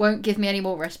rat won't give me any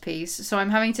more recipes, so the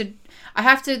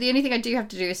only thing I do have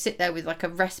to do is sit there with like a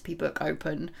recipe book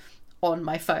open on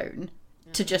my phone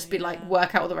to just be like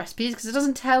work out all the recipes, because it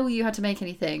doesn't tell you how to make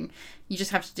anything, you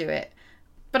just have to do it.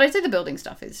 But I'd say the building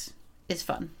stuff is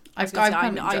fun. I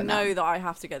know that I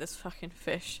have to get this fucking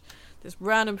fish, this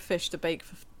random fish to bake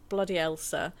for bloody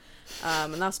Elsa,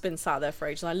 and that's been sat there for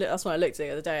ages, and that's when I looked at it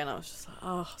the other day and I was just like,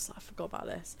 I forgot about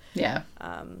this.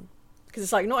 Because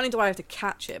it's like, not only do I have to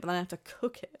catch it, but then I have to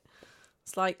cook it.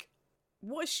 It's like,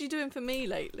 what is she doing for me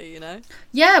lately, you know?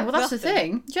 Yeah, well, that's the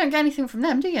thing, you don't get anything from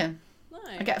them, do you? No,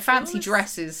 I get fancy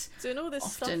dresses. Doing all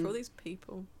this stuff for all these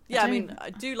people. Yeah, I mean, I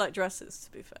do like dresses,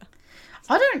 to be fair.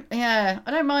 I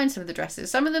don't mind some of the dresses.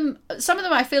 Some of them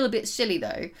I feel a bit silly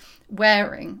though,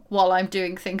 wearing while I'm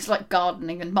doing things like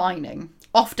gardening and mining.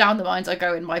 Off down the mines I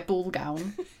go in my ball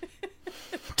gown.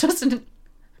 doesn't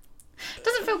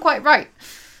feel quite right.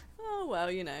 Oh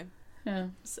well, you know. Yeah,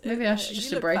 maybe I should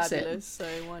just embrace fabulous, so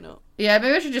why not? Yeah,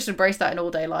 maybe I should just embrace that in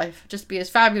all day life. Just be as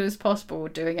fabulous as possible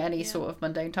doing any sort of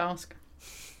mundane task.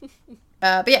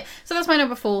 But yeah, so that's my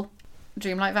number 4,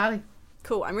 Dreamlight Valley.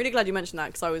 Cool. I'm really glad you mentioned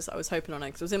that, because I was hoping on it,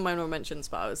 because it was in my honorable mentions,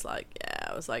 but I was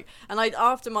like, and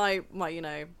after my you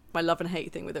know, my love and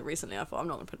hate thing with it recently, I thought I'm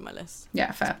not gonna put it on my list.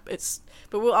 Yeah, fair.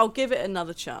 I'll give it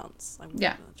another chance.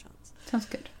 Sounds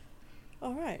good.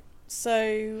 All right.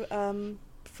 So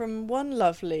from one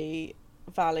lovely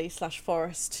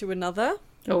valley/forest to another.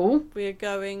 Oh. We're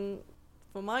going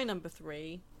for my number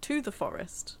 3 to the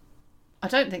forest. I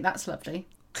don't think that's lovely.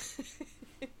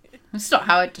 That's not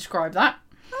how I'd describe that.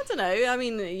 I don't know. I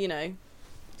mean, you know,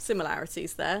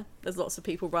 similarities there. There's lots of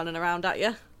people running around at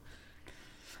you.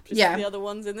 The other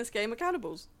ones in this game are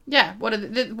cannibals. Yeah.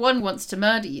 One wants to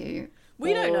murder you.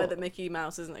 We don't know that Mickey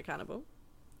Mouse isn't a cannibal.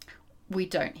 We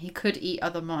don't. He could eat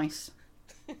other mice.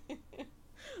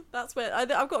 That's where I've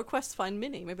got a quest to find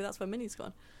Minnie. Maybe that's where Minnie's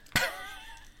gone.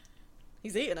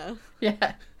 He's eating her.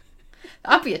 Yeah.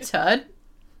 That'd be a turn.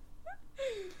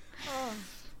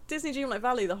 Disney Dreamlight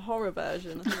Valley, the horror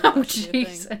version. Oh,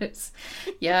 Jesus.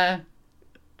 Yeah.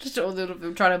 Just all of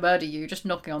them trying to murder you, just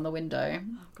knocking on the window.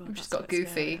 Oh, God. We've just got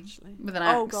Goofy scary, with an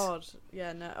axe. Oh, God.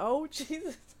 Yeah, no. Oh,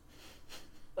 Jesus.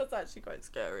 That's actually quite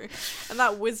scary. And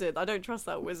that wizard, I don't trust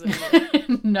that wizard.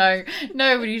 No.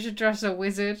 Nobody should trust a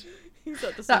wizard. He's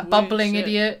like that bubbling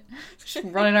idiot just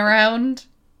running around.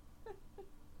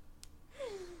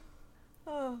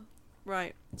 Oh,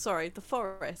 right. Sorry, the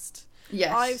forest.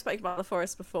 Yes. I've spoken about the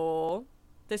forest before.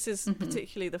 This is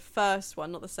particularly the first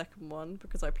one, not the second one,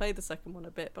 because I played the second one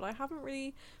a bit, but I haven't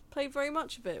really played very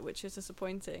much of it, which is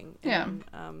disappointing. Yeah.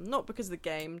 Not because of the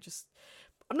game, just...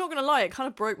 I'm not going to lie, it kind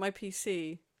of broke my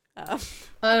PC.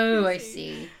 I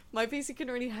see. My PC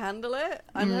couldn't really handle it.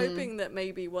 I'm hoping that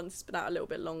maybe once it's been out a little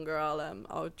bit longer,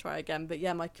 I'll try again. But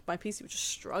yeah, my PC was just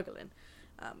struggling.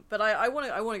 But I want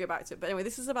to go back to it. But anyway,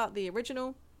 this is about the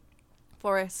original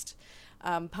Forest,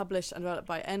 published and developed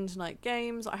by End Night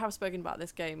Games. I have spoken about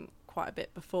this game quite a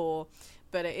bit before,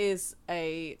 but it is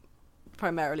a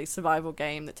primarily survival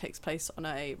game that takes place on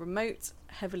a remote,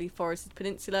 heavily forested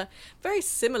peninsula. Very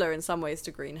similar in some ways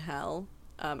to Green Hell.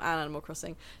 And Animal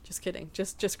Crossing. Just kidding.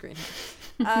 Just Green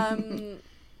Hell.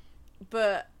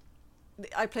 But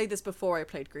I played this before I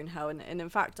played Green Hell, and in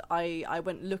fact I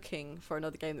went looking for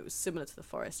another game that was similar to The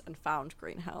Forest and found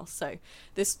Green Hell. So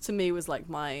this to me was like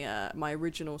my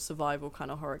original survival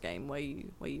kind of horror game where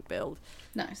you build.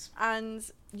 Nice. And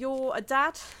you're a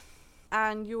dad,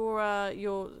 and you're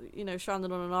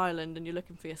stranded on an island, and you're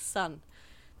looking for your son,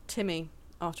 Timmy,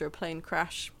 after a plane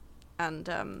crash, and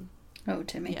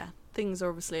Timmy. Yeah. Things are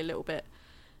obviously a little bit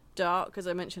dark, as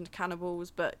I mentioned, cannibals,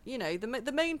 but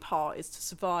the main part is to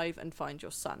survive and find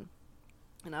your son.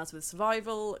 And as with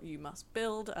survival, you must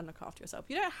build and look after yourself.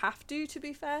 You don't have to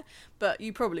be fair, but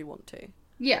you probably want to.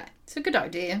 Yeah, it's a good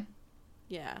idea.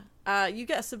 Yeah. You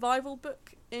get a survival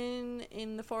book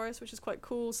in the forest, which is quite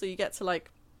cool. So you get to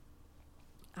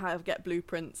get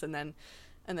blueprints and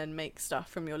then make stuff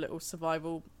from your little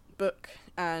survival book,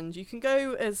 and you can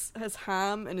go as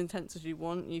ham and intense as you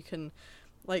want. You can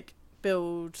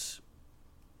build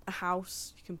a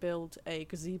house, you can build a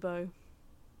gazebo,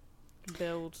 you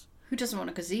can who doesn't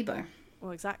want a gazebo?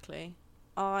 Well, exactly.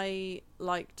 I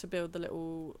like to build the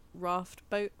little raft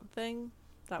boat thing.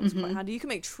 That was quite handy. You can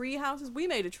make tree houses. We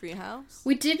made a tree house.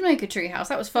 We did make a tree house.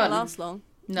 That was fun. Didn't last long.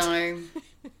 No. I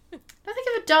don't think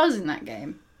it ever does in that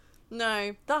game.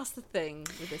 No, that's the thing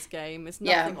with this game. It's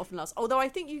nothing often lasts. Although I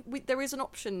think there is an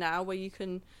option now where you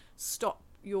can stop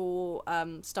your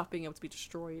stuff being able to be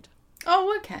destroyed.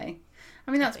 Oh, okay.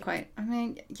 I mean, that's quite... I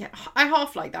mean, yeah, I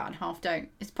half like that and half don't.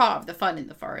 It's part of the fun in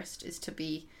the forest is to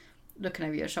be looking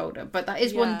over your shoulder. But that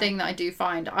is one thing that I do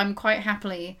find. I'm quite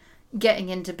happily getting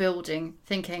into building,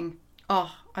 thinking,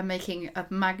 oh, I'm making a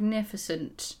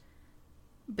magnificent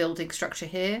building structure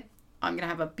here. I'm going to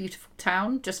have a beautiful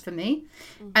town just for me.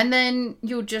 And then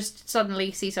you'll just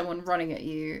suddenly see someone running at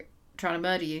you, trying to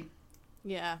murder you.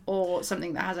 Yeah. Or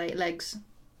something that has 8 legs.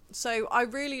 So I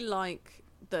really like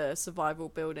the survival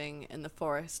building in the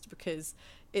forest because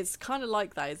it's kind of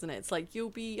like that, isn't it? It's like you'll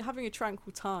be having a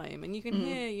tranquil time and you can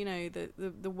hear,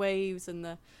 the waves and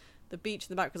the beach in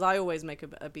the back, because I always make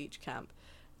a beach camp.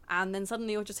 And then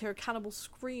suddenly you'll just hear a cannibal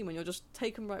scream and you're just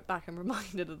taken right back and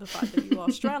reminded of the fact that you are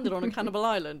stranded on a cannibal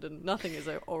island and nothing is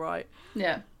all right.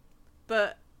 Yeah.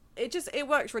 But it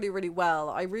works really, really well.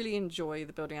 I really enjoy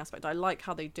the building aspect. I like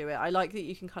how they do it. I like that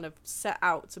you can kind of set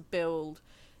out to build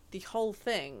the whole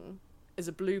thing as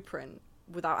a blueprint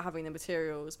without having the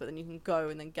materials, but then you can go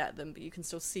and then get them, but you can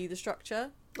still see the structure,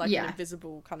 like an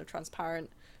invisible kind of transparent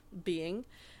being.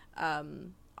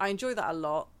 I enjoy that a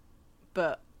lot,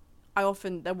 but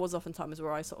there was often times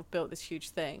where I sort of built this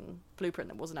huge blueprint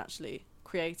that wasn't actually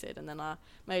created, and then my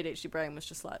ADHD brain was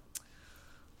just like,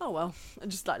 oh well, I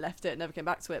just left it and never came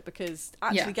back to it, because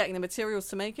actually getting the materials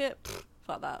to make it,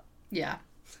 fuck that. Yeah.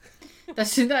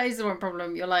 That is the one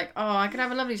problem. You're like, oh, I could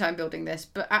have a lovely time building this,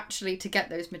 but actually to get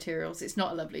those materials, it's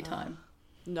not a lovely time.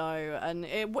 No, and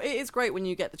it is great when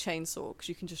you get the chainsaw, because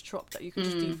you can just chop that, you can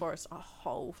just deforest a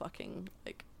whole fucking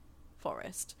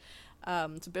forest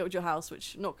to build your house,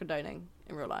 which I'm not condoning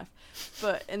in real life,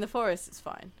 but in the forest it's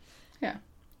fine. Yeah.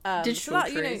 Digital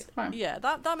trees. Fine. Yeah,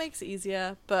 that makes it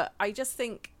easier, but I just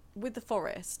think with the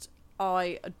forest,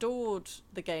 I adored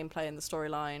the gameplay and the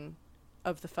storyline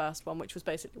of the first one, which was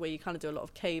basically where you kind of do a lot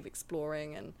of cave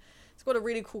exploring, and it's got a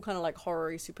really cool kind of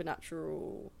horror-y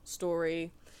supernatural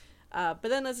story. But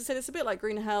then, as I said, it's a bit like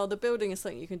Green Hell. The building is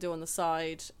something you can do on the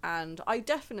side, and I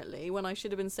definitely, when I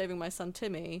should have been saving my son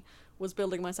Timmy, was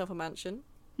building myself a mansion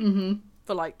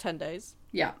for 10 days.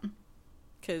 Yeah.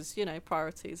 Because,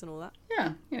 priorities and all that.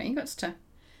 Yeah, you got to.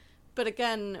 But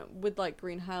again, with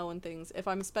Green Hell and things, if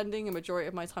I'm spending a majority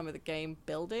of my time with the game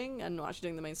building and not actually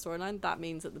doing the main storyline, that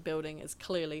means that the building is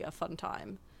clearly a fun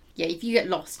time. Yeah, if you get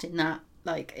lost in that,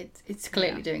 it's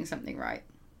clearly doing something right.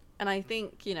 And I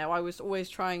think, I was always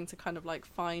trying to kind of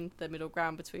find the middle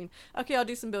ground between, okay, I'll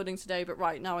do some building today, but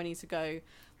right now I need to go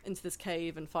into this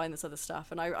cave and find this other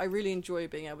stuff. And I really enjoy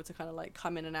being able to kind of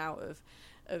come in and out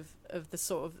of the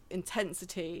sort of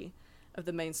intensity of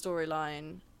the main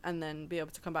storyline and then be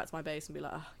able to come back to my base and be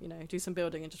like, do some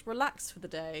building and just relax for the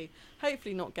day.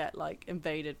 Hopefully not get like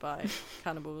invaded by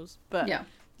cannibals. But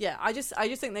yeah, I just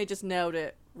think they just nailed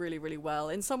it really, really well.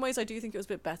 In some ways, I do think it was a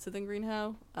bit better than Green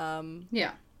Hell.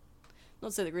 Yeah. Not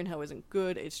to say that Green Hell isn't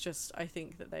good. It's just I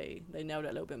think that they nailed it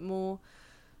a little bit more.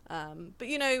 But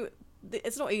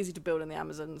it's not easy to build in the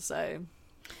Amazon, so.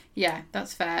 Yeah,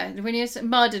 that's fair. When you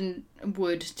mud and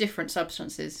wood, different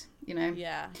substances,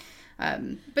 Yeah.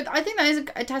 But I think that is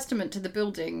a testament to the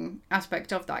building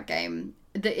aspect of that game,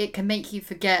 that it can make you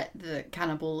forget that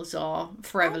cannibals are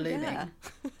forever looming. Yeah.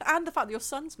 And the fact that your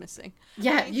son's missing.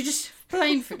 Yeah, you just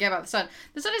plain forget about the sun.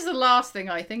 The sun is the last thing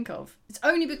I think of. It's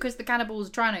only because the cannibals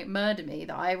are trying to murder me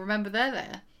that I remember they're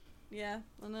there. Yeah,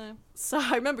 I know. So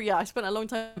I remember, I spent a long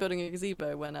time building a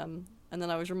gazebo when and then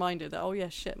I was reminded that, oh yeah,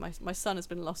 shit, my son has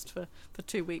been lost for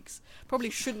 2 weeks. Probably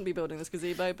shouldn't be building this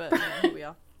gazebo, but here we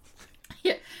are.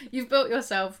 Yeah, you've built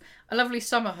yourself a lovely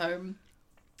summer home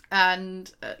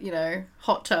and,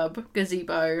 hot tub,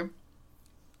 gazebo.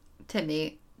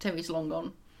 Timmy's long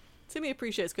gone. Timmy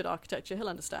appreciates good architecture. He'll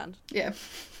understand. Yeah.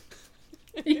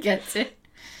 He gets it.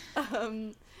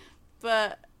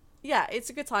 But yeah, it's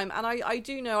a good time. And I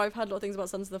do know I've heard a lot of things about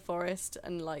Sons of the Forest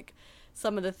and like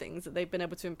some of the things that they've been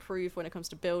able to improve when it comes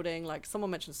to building. Like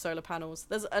someone mentioned solar panels.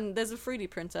 There's a 3D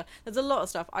printer. There's a lot of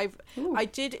stuff. I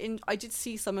did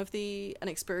see some of and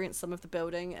experience some of the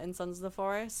building in Sons of the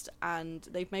Forest, and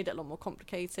they've made it a lot more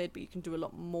complicated, but you can do a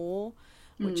lot more,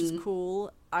 which is cool.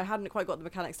 I hadn't quite got the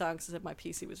mechanics down because I said my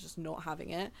PC was just not having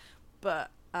it, but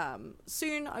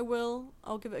soon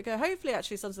I'll give it a go. Hopefully,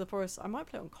 actually, Sons of the Forest, I might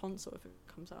play it on console if it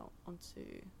comes out onto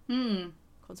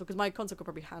console, because my console could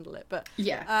probably handle it. But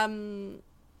yeah,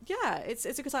 it's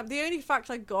a good time. The only fact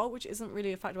I got, which isn't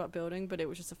really a fact about building, but it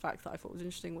was just a fact that I thought was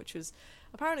interesting, which was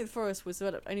apparently the forest was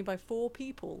developed only by 4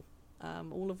 people,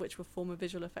 all of which were former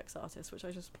visual effects artists, which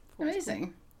I just thought amazing.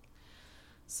 Cool.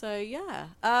 So yeah,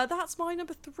 that's my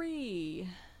number 3.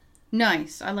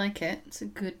 Nice, I like it. It's a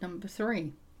good number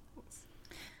 3.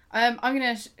 I'm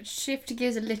going to shift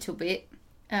gears a little bit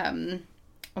on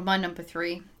my number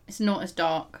 3. It's not as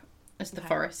dark as the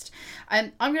forest.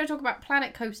 I'm going to talk about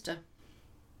Planet Coaster.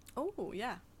 Oh,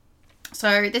 yeah.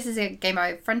 So this is a game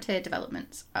by Frontier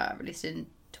Developments, released in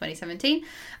 2017.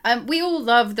 We all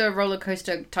love the roller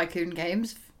coaster tycoon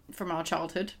games from our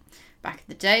childhood back in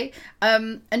the day.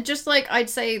 And just like I'd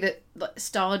say that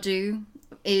Stardew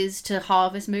is to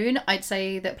Harvest Moon, I'd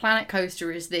say that Planet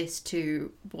Coaster is this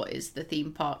to what is the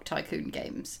theme park tycoon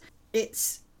games.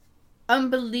 It's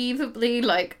unbelievably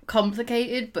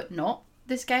complicated, but not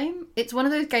this game. It's one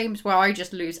of those games where I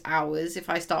just lose hours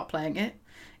if I start playing it.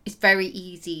 It's very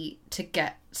easy to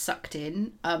get sucked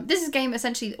in. This is a game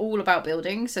essentially all about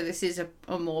building, so this is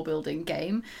a more building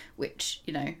game, which,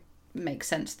 makes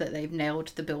sense that they've nailed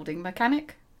the building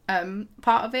mechanic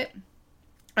part of it.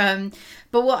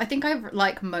 But what I think I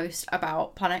like most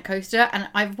about Planet Coaster, and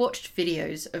I've watched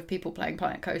videos of people playing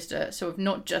Planet Coaster, so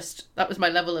not just, that was my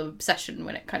level of obsession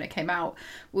when it kind of came out,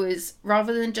 was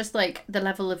rather than just the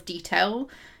level of detail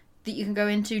that you can go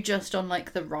into just on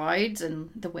the rides and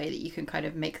the way that you can kind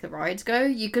of make the rides go,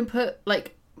 you can put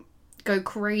go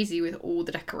crazy with all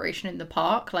the decoration in the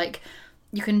park.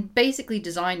 You can basically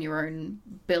design your own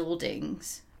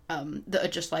buildings that are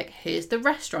just here's the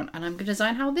restaurant and I'm going to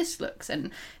design how this looks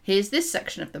and here's this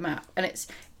section of the map, and it's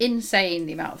insane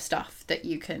the amount of stuff that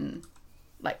you can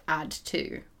add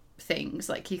to things.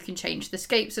 You can change the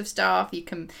scapes of stuff, you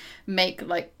can make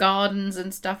gardens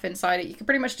and stuff inside it. You can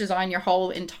pretty much design your whole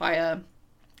entire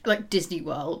Disney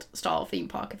World style theme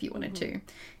park if you wanted to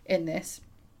in this.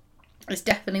 It's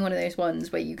definitely one of those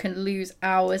ones where you can lose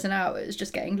hours and hours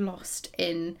just getting lost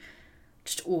in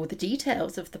just all the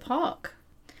details of the park.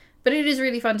 But it is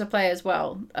really fun to play as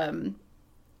well.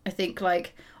 I think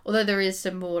although there is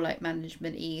some more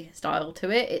management-y style to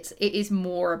it, it is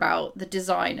more about the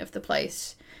design of the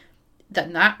place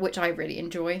than that, which I really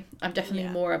enjoy. I'm definitely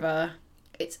more of a...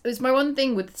 It's my one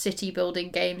thing with city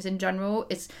building games in general,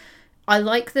 is I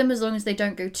like them as long as they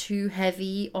don't go too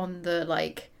heavy on the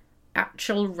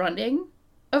actual running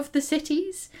of the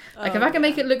cities. If I can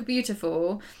make it look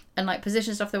beautiful and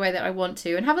position stuff the way that I want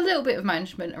to and have a little bit of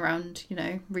management around,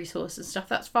 resources and stuff,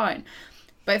 that's fine.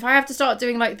 But if I have to start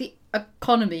doing the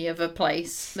economy of a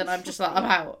place, then I'm just I'm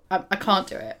out. I can't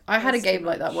do it. I had a game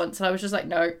like that once and I was just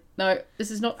no,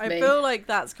 this is not for me. I feel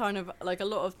that's kind of a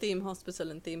lot of theme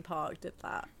hospital and theme park did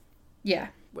that. Yeah.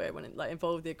 Where when it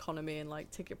involved the economy and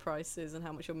ticket prices and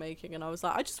how much you're making, and I was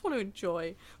I just want to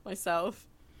enjoy myself.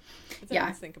 I don't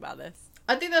need to think about this.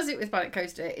 I think that's it with Planet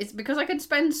Coaster. It's because I can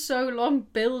spend so long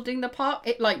building the park,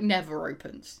 it never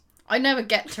opens. I never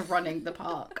get to running the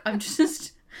park. I'm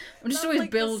just I'm just always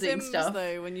like building the Sims, stuff.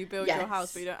 Though, when you build your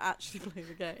house, but you don't actually play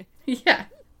the game. Yeah.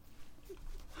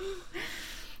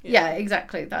 Yeah,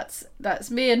 exactly. That's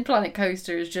me and Planet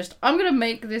Coaster. Is just I'm gonna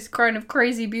make this kind of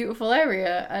crazy beautiful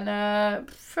area, and I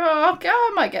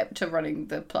might get to running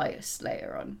the place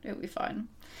later on. It'll be fine.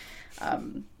 I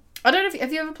don't know if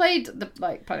have you ever played the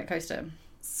Planet Coaster?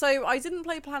 So I didn't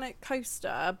play Planet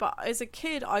Coaster, but as a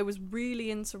kid I was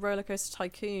really into Roller Coaster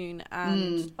Tycoon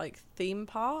and like Theme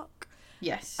Park.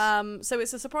 Yes. So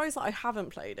it's a surprise that I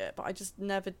haven't played it, but I just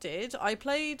never did. I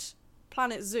played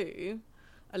Planet Zoo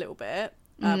a little bit.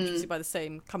 Obviously by the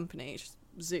same company, just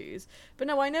zoos. But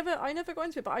no, I never got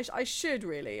into it. But I should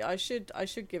really. I should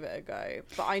give it a go.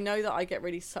 But I know that I get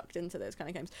really sucked into those kind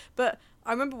of games. But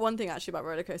I remember one thing actually about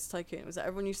Roller Coaster Tycoon was that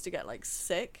everyone used to get like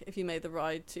sick if you made the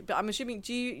ride too. But I'm assuming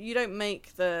do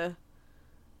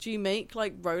you make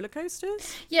like roller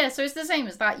coasters? Yeah, so it's the same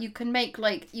as that. You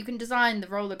can design the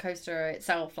roller coaster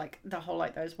itself, like the whole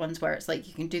like those ones where it's like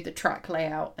you can do the track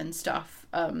layout and stuff,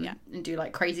 and do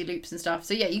like crazy loops and stuff.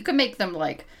 So yeah, you can make them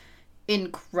like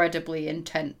incredibly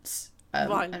intense,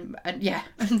 and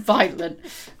violent.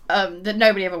 That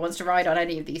nobody ever wants to ride on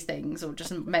any of these things, or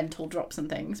just mental drops and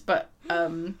things. But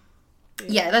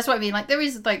yeah, that's what I mean. Like there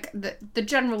is like the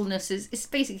generalness is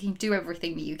basically do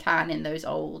everything that you can in those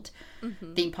old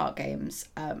theme park games.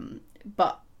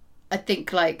 But I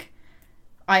think like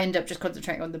I end up just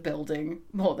concentrating on the building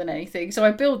more than anything. So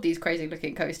I build these crazy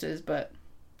looking coasters, but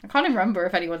I can't even remember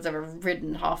if anyone's ever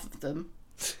ridden half of them.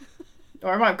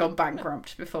 Or I might have gone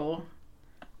bankrupt before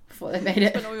they made it.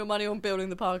 Spent all your money on building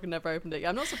the park and never opened it. Yeah,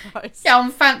 I'm not surprised. Yeah,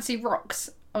 on fancy rocks.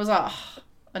 I was like,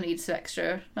 I need some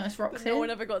extra nice rocks here. No one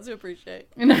ever got to appreciate.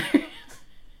 No.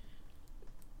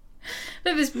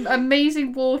 There's this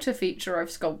amazing water feature I've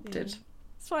sculpted.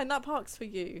 It's fine, that park's for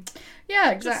you.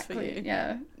 Yeah, exactly. You.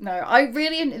 Yeah. No,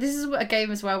 this is a game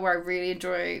as well where I really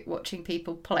enjoy watching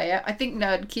people play it. I think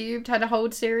Nerd Cubed had a whole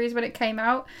series when it came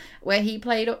out where he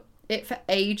played it for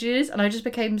ages, and I just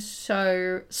became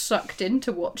so sucked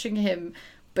into watching him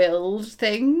build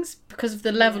things because of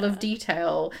the level of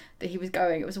detail that he was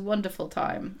going. It was a wonderful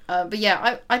time. But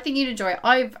yeah, I think you'd enjoy it.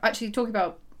 I've actually talking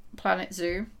about Planet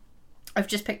Zoo. I've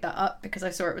just picked that up because I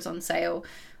saw it was on sale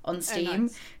on Steam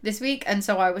this week, and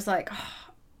so I was like,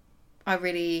 I'm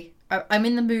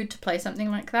in the mood to play something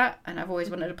like that, and I've always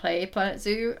wanted to play Planet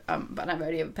Zoo, but I've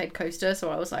only ever played Coaster, so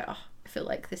I was like, I feel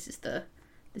like this is gonna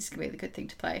be the good thing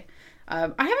to play. I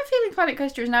have a feeling Planet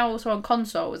Coaster is now also on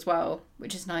console as well,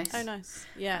 which is nice. Oh, nice.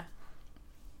 Yeah.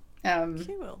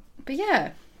 Cool. But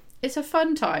yeah, it's a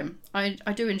fun time. I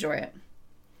do enjoy it.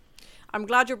 I'm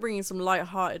glad you're bringing some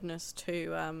lightheartedness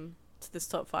to this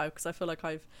top 5, because I feel like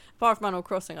apart from Animal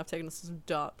Crossing, I've taken us to some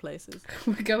dark places.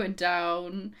 We're going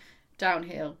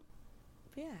downhill.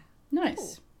 Yeah. Nice.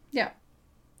 Cool. Yeah.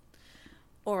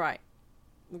 All right.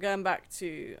 We're going back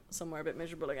to somewhere a bit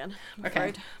miserable again, I'm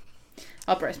afraid.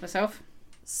 I'll brace myself.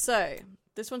 So,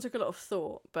 this one took a lot of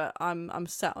thought, but I'm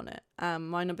set on it.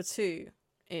 My number 2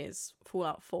 is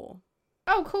Fallout 4.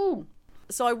 Oh, cool.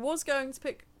 So I was going to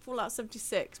pick Fallout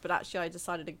 76, but actually I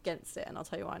decided against it, and I'll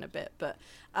tell you why in a bit. But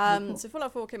so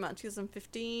Fallout 4 came out in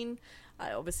 2015.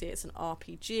 Obviously, it's an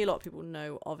RPG. A lot of people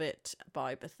know of it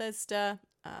by Bethesda.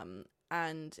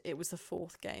 And it was the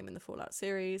 4th game in the Fallout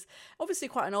series. Obviously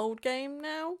quite an old game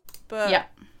now, but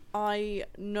I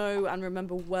know and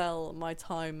remember well my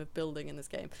time of building in this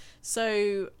game.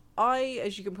 So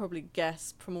as you can probably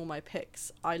guess from all my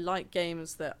picks, I like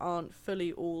games that aren't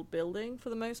fully all building for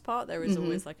the most part. There is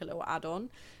always like a little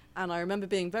add-on. And I remember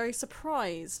being very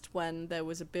surprised when there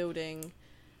was a building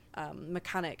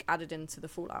mechanic added into the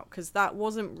Fallout, because that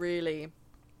wasn't really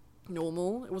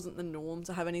normal. It wasn't the norm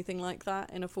to have anything like that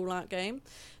in a Fallout game.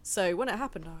 So when it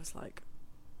happened, I was like,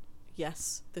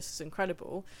 yes, this is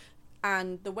incredible.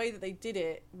 And the way that they did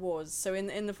it was, so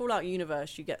in the Fallout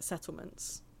universe, you get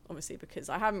settlements, obviously, because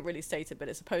I haven't really stated, but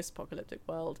it's a post-apocalyptic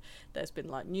world. There's been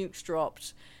like nukes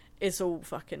dropped. It's all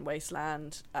fucking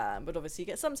wasteland. But obviously you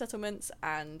get some settlements,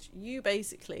 and you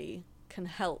basically can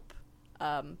help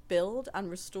build and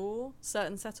restore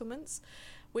certain settlements,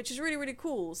 which is really, really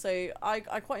cool. So I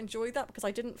quite enjoyed that, because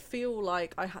I didn't feel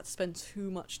like I had to spend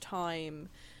too much time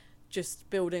just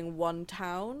building one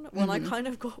town. When I kind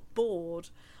of got bored,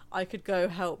 I could go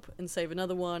help and save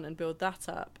another one and build that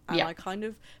up. And I kind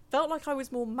of felt like I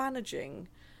was more managing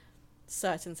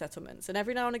certain settlements. And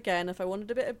every now and again, if I wanted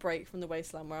a bit of break from the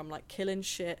wasteland where I'm like killing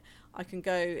shit, I can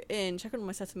go in, check on all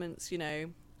my settlements,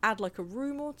 add like a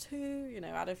room or two,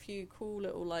 add a few cool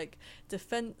little like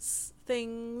defense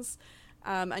things,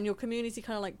 And your community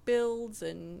kind of like builds,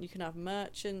 and you can have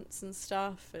merchants and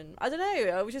stuff. And I don't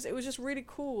know, it was just really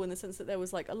cool in the sense that there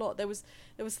was like a lot. There was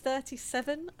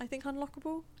 37, I think,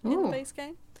 unlockable in the base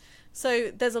game.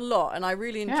 So there's a lot, and I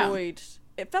really enjoyed.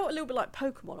 It felt a little bit like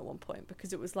Pokemon at one point,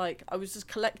 because it was like I was just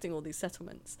collecting all these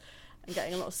settlements and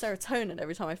getting a lot of serotonin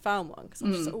every time I found one. Because I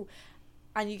was just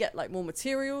and you get like more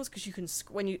materials because you can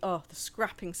the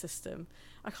scrapping system.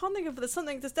 I can't think of this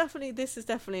is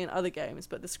definitely in other games,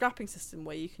 but the scrapping system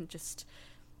where you just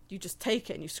take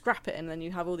it and you scrap it, and then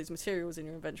you have all these materials in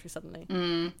your inventory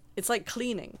suddenly. It's like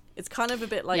cleaning. It's kind of a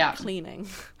bit like cleaning.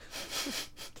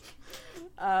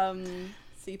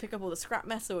 So you pick up all the scrap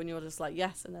metal and you're just like,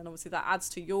 yes, and then obviously that adds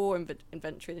to your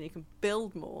inventory, then you can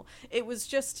build more. It was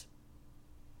just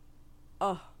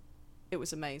it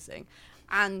was amazing.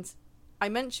 And I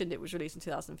mentioned it was released in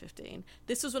 2015.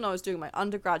 This was when I was doing my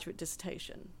undergraduate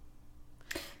dissertation.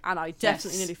 And I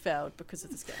definitely nearly failed because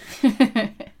of this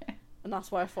game. And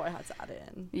that's why I thought I had to add it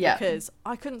in. Yeah. Because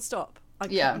I couldn't stop. I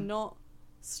could not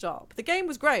stop. The game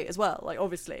was great as well, like,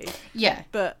 obviously. Yeah.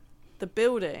 But the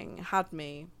building had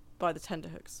me by the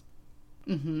tenterhooks.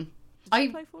 Mm-hmm. Did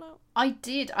you play Fallout? I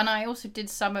did, and I also did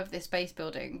some of this base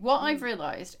building. What I've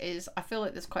realised is I feel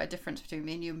like there's quite a difference between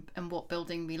me and you and what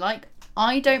building we like.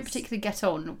 I don't particularly get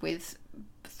on with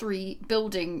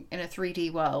building in a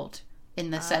 3D world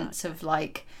in the sense of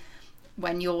like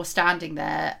when you're standing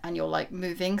there and you're like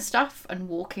moving stuff and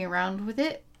walking around with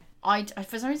it.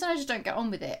 For some reason I just don't get on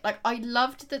with it. Like, I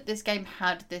loved that this game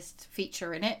had this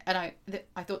feature in it, and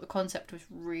I thought the concept was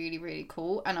really, really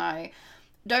cool, and I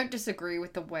don't disagree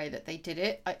with the way that they did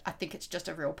it. I think it's just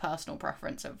a real personal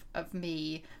preference of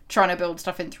me trying to build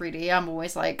stuff in 3D. I'm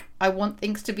always like, I want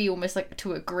things to be almost like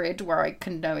to a grid where I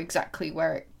can know exactly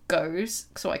where it goes,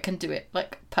 so I can do it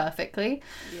like perfectly.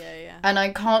 Yeah. And I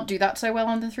can't do that so well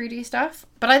on the 3D stuff.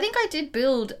 But I think I did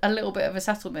build a little bit of a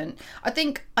settlement. I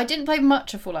think I didn't play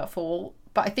much of Fallout 4,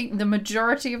 but I think the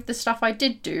majority of the stuff I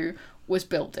did do was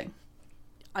building.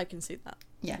 I can see that.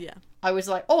 Yeah. I was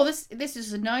like, oh, this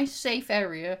is a nice safe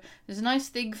area. There's a nice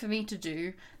thing for me to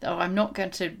do. Though I'm not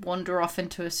going to wander off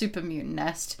into a super mutant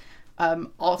nest.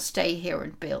 I'll stay here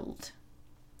and build.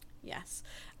 Yes.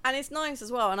 And it's nice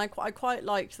as well, and I quite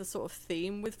liked the sort of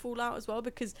theme with Fallout as well,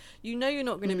 because you're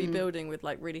not going to be building with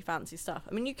like really fancy stuff.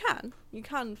 I mean, you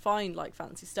can find like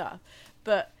fancy stuff,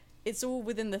 but it's all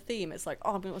within the theme. It's like,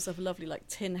 oh, I'm making myself a lovely like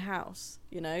tin house,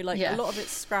 like a lot of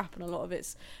it's scrap and a lot of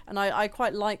it's, and I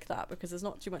quite like that because there's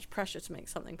not too much pressure to make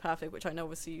something perfect, which I know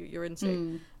obviously you're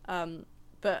into.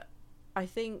 But I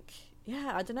think,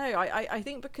 I don't know. I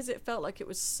think because it felt like it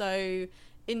was so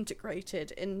integrated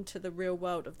into the real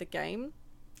world of the game.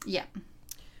 Yeah.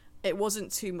 It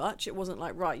wasn't too much. It wasn't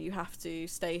like, right, you have to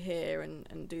stay here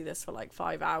and do this for like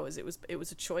 5 hours. It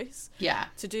was a choice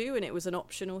to do, and it was an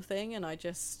optional thing. And I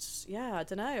just, I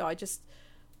don't know. I just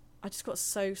got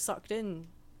so sucked in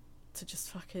to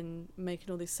just fucking making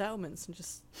all these settlements and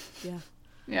just,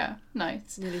 Yeah,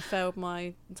 nice. Nearly failed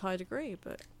my entire degree,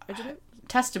 but I did it.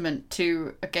 Testament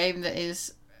to a game that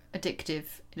is addictive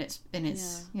in its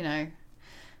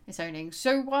its owning.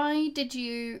 So why did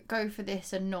you go for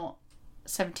this and not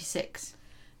 76?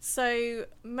 So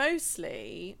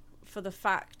mostly for the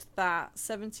fact that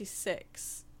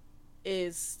 76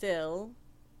 is still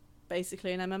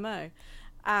basically an MMO,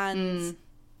 and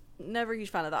never a huge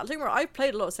fan of that. I think I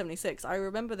played a lot of 76. I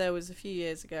remember there was a few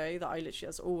years ago that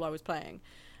that's all I was playing,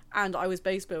 and I was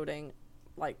base building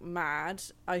like mad.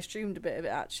 I streamed a bit of it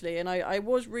actually, and I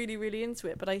was really, really into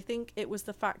it, but I think it was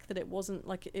the fact that it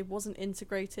wasn't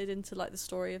integrated into like the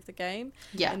story of the game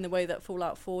in the way that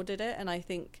Fallout 4 did it. And I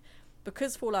think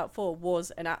because Fallout 4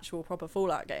 was an actual proper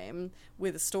Fallout game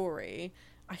with a story,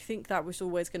 I think that was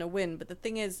always going to win. But the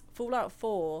thing is, Fallout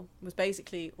 4 was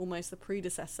basically almost the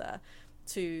predecessor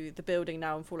to the building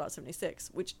now in Fallout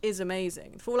 76, which is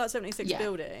amazing. Fallout 76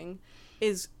 building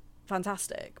is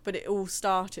fantastic, but it all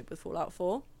started with Fallout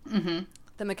 4.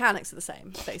 The mechanics are the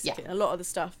same basically, and a lot of the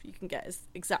stuff you can get is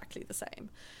exactly the same.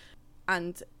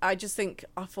 And I just think,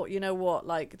 I thought, you know what,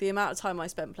 like the amount of time I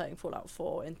spent playing Fallout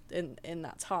 4 in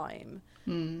that time,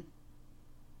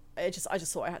 I just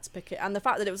thought I had to pick it. And the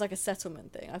fact that it was like a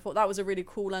settlement thing, I thought that was a really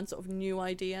cool and sort of new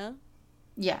idea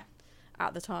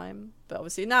at the time. But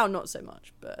obviously now not so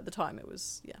much, but at the time it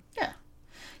was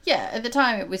at the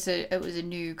time it was a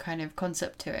new kind of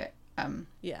concept to it.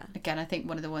 Again, I think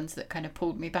one of the ones that kind of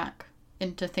pulled me back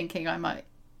into thinking I might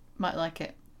like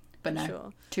it, but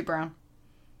no, too brown.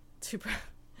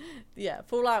 Yeah,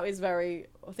 Fallout is very,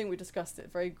 I think we discussed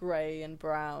it, very grey and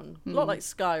brown. A lot like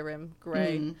Skyrim,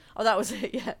 grey. Oh, that was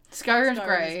it, yeah. Skyrim's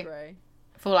grey.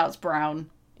 Fallout's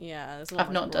brown. Yeah, there's a lot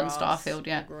I've not done Starfield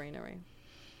yet. Greenery.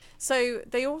 So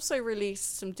they also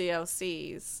released some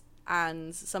DLCs,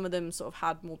 and some of them sort of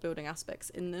had more building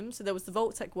aspects in them. So there was the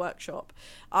Vault Tech Workshop.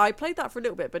 I played that for a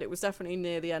little bit, but it was definitely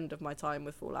near the end of my time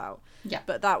with Fallout. Yeah.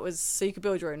 But that was, so you could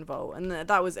build your own vault, and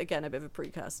that was, again, a bit of a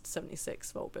precursor to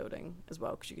 76 vault building as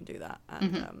well, because you can do that.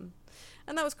 And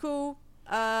and that was cool.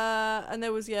 And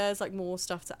there was, it's like more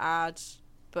stuff to add,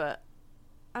 but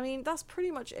I mean, that's pretty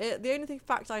much it. The only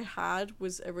fact I had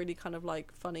was a really kind of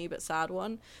like funny but sad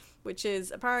one, which is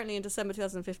apparently in December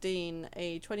 2015,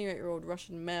 a 28-year-old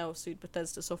Russian male sued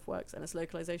Bethesda Softworks and its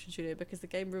localization studio because the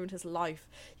game ruined his life.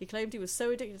 He claimed he was so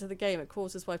addicted to the game it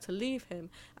caused his wife to leave him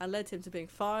and led him to being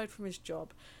fired from his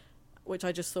job, which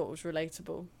I just thought was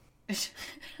relatable.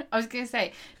 I was going to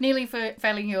say, nearly for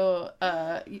failing your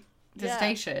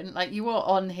dissertation, like, you were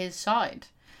on his side.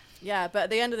 Yeah, but at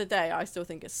the end of the day, I still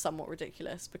think it's somewhat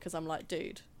ridiculous, because I'm like,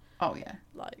 dude. Oh yeah.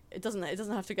 Like, it doesn't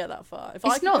have to get that far. If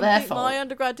it's I can not their complete fault. my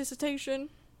undergrad dissertation,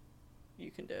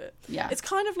 you can do it. Yeah. It's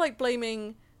kind of like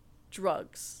blaming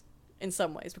drugs in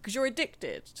some ways, because you're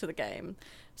addicted to the game.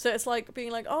 So it's like being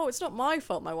like, oh, it's not my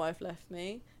fault my wife left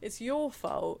me. It's your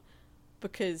fault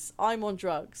because I'm on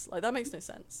drugs. Like, that makes no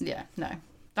sense. Yeah, no.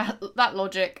 That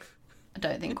logic, I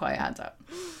don't think quite adds up.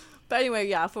 But anyway,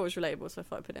 yeah, I thought it was relatable, so I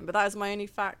thought I'd put it in. But that is my only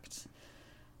fact.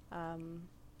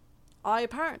 I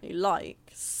apparently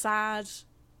like sad,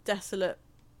 desolate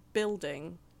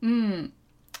building.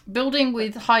 Building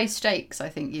with high stakes, I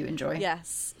think you enjoy.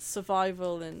 Yes,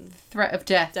 survival and... Threat of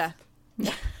death.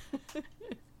 Yeah.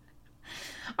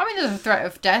 I mean, there's a threat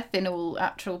of death in all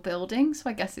actual buildings, so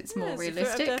I guess it's more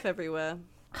realistic. Threat of death everywhere.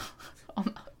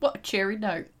 What a cheery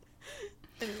note.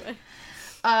 Anyway.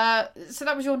 So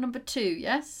that was your number 2,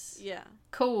 yes? Yeah.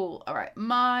 Cool. All right.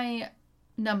 My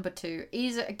number 2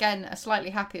 is, again, a slightly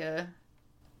happier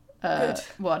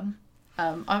one.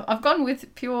 I've gone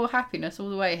with pure happiness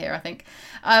all the way here, I think.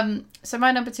 So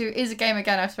my number 2 is a game,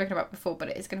 again, I've spoken about before, but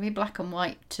it's going to be Black and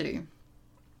White 2.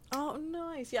 Oh,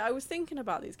 nice. Yeah, I was thinking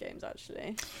about these games,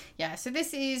 actually. Yeah, so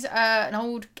this is an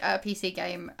old PC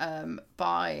game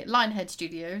by Lionhead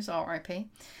Studios, RIP.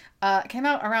 Came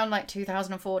out around like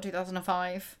 2004,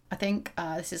 2005, I think.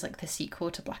 This is like the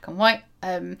sequel to Black and White.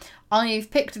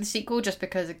 I've picked the sequel just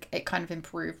because it kind of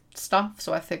improved stuff,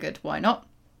 so I figured why not.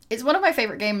 It's one of my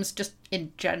favourite games just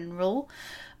in general.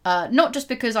 Not just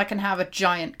because I can have a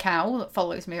giant cow that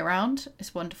follows me around. It's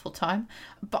a wonderful time.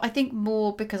 But I think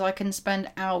more because I can spend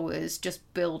hours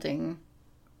just building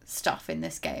stuff in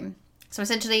this game. So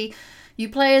essentially, you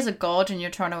play as a god and you're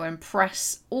trying to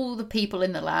impress all the people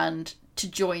in the land to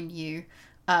join you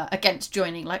against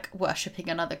joining, like, worshipping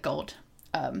another god.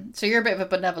 So you're a bit of a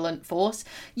benevolent force.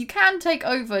 You can take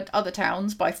over other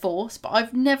towns by force, but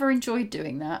I've never enjoyed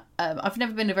doing that. I've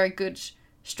never been a very good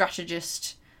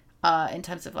strategist in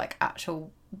terms of, like,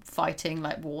 actual fighting,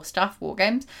 like, war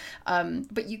games.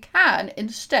 But you can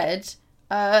instead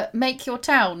make your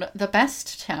town the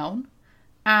best town,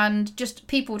 and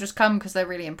people just come because they're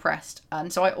really impressed.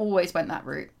 And so I always went that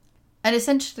route. And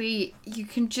essentially, you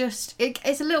can just...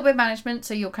 It's a little bit of management,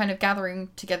 so you're kind of gathering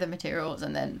together materials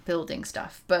and then building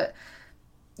stuff. But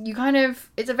you kind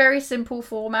of... It's a very simple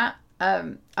format.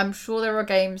 I'm sure there are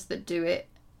games that do it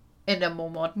in a more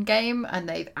modern game, and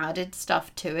they've added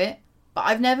stuff to it. But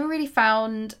I've never really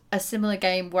found a similar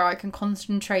game where I can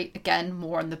concentrate, again,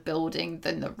 more on the building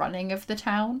than the running of the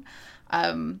town.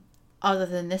 Other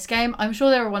than this game. I'm sure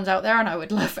there are ones out there, and I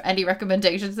would love any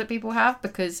recommendations that people have,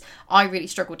 because I really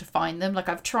struggle to find them. Like,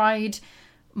 I've tried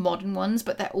modern ones,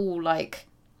 but they're all like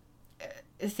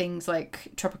things like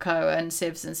Tropico and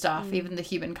Civs and stuff. Even the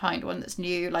Humankind one that's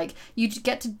new, like, you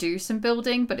get to do some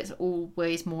building, but it's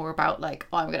always more about like,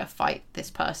 oh, I'm gonna fight this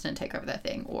person and take over their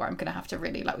thing, or I'm gonna have to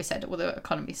really, like we said, all the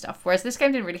economy stuff. Whereas this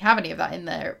game didn't really have any of that in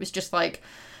there. It was just like,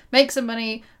 make some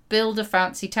money, build a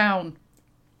fancy town.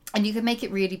 And you could make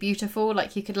it really beautiful.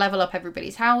 Like, you could level up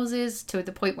everybody's houses to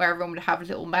the point where everyone would have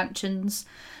little mansions.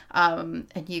 And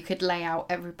you could lay out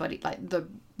everybody, like, the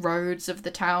roads of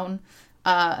the town.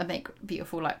 And make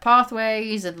beautiful, like,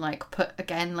 pathways. And, like, put,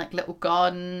 again, like, little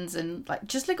gardens. And, like,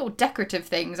 just little decorative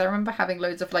things. I remember having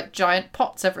loads of, like, giant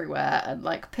pots everywhere. And,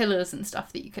 like, pillars and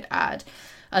stuff that you could add.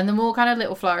 And the more kind of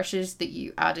little flourishes that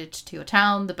you added to your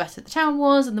town, the better the town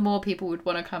was. And the more people would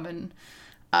want to come and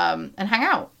hang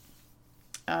out.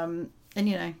 And,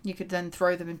 you know, you could then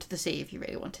throw them into the sea if you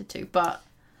really wanted to. But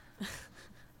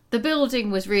the building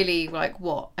was really, like,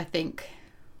 what I think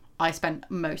I spent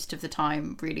most of the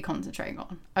time really concentrating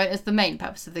on. I mean, it's the main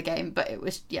purpose of the game, but it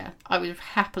was, I was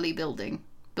happily building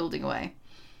away.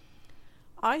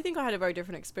 I think I had a very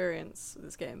different experience with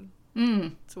this game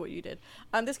to what you did.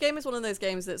 And this game is one of those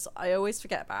games that I always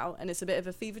forget about, and it's a bit of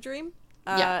a fever dream.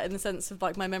 in the sense of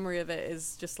like my memory of it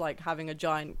is just like having a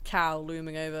giant cow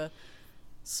looming over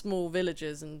small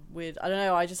villages and weird. I don't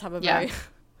know. I just have a very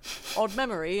odd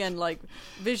memory and like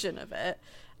vision of it.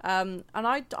 And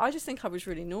I just think I was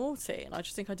really naughty, and I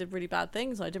just think I did really bad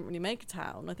things. I didn't really make a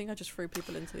town. I think I just threw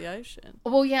people into the ocean.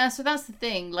 Well, yeah, so that's the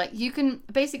thing. Like, you can...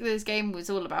 Basically, this game was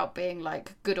all about being,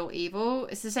 like, good or evil.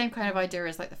 It's the same kind of idea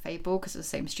as, like, the Fable, because it's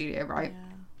the same studio, right?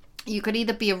 Yeah. You could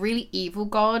either be a really evil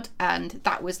god, and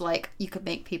that was, like, you could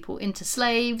make people into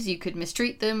slaves, you could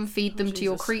mistreat them, feed them to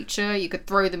your creature, you could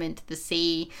throw them into the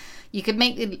sea... You could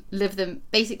make them live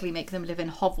in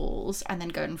hovels and then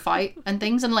go and fight and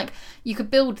things. And, like, you could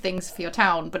build things for your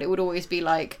town, but it would always be,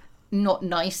 like, not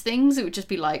nice things. It would just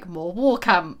be, like, more war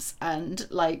camps and,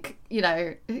 like, you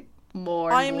know,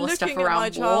 more and more stuff around war. I'm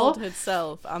looking at my childhood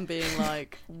self and being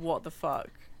like, what the fuck?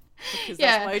 Because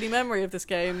that's my only memory of this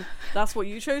game. That's what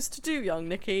you chose to do, young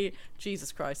Nikki.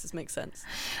 Jesus Christ, this makes sense.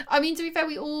 I mean, to be fair,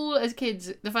 we all, as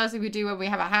kids, the first thing we do when we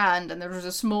have a hand and there is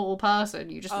a small person,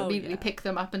 you just immediately pick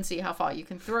them up and see how far you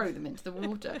can throw them into the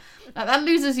water. Now, that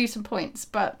loses you some points,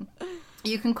 but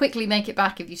you can quickly make it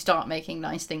back if you start making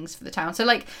nice things for the town. So,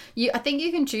 like, I think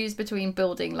you can choose between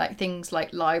building, like, things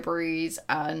like libraries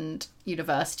and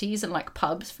universities and, like,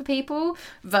 pubs for people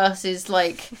versus,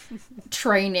 like,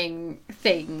 training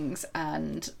things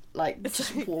and, like,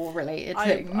 just war-related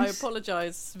things. I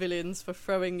apologise, civilians, for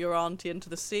throwing your auntie into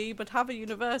the sea, but have a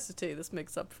university. This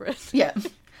makes up for it. Yeah.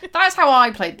 That's how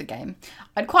I played the game.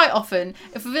 I'd quite often,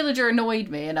 if a villager annoyed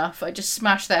me enough, I'd just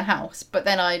smash their house, but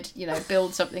then I'd, you know,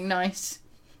 build something nice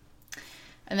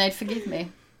and they'd forgive me.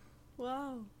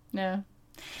 Wow. Yeah.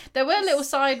 There were little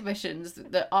side missions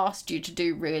that asked you to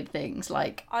do weird things,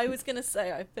 like... I was going to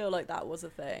say, I feel like that was a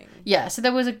thing. Yeah, so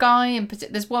there was a guy in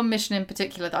particular... There's one mission in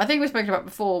particular that I think we've spoken about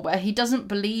before, where he doesn't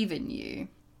believe in you.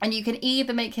 And you can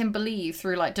either make him believe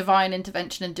through, like, divine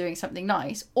intervention and doing something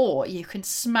nice, or you can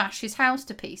smash his house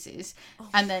to pieces.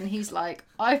 And then he's like,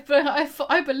 I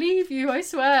believe you, I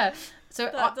swear. So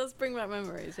that does bring back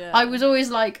memories, yeah. I was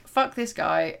always like, fuck this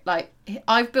guy. Like,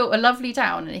 I've built a lovely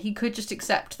town and he could just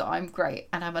accept that I'm great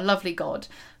and I'm a lovely god.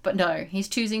 But no, he's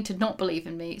choosing to not believe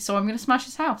in me, so I'm going to smash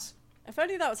his house. If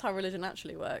only that was how religion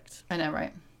actually worked. I know,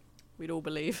 right? We'd all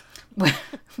believe.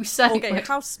 We certainly or get your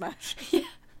house smashed. Yeah.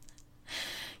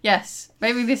 Yes,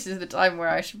 maybe this is the time where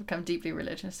I should become deeply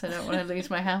religious. I don't want to lose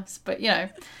my house. But, you know,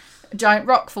 a giant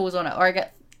rock falls on it or I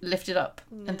get lifted up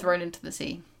and thrown into the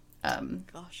sea.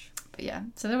 Gosh. But yeah,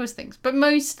 so there was things. But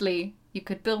mostly you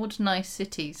could build nice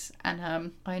cities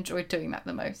and I enjoyed doing that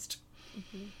the most.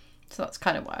 Mm-hmm. So that's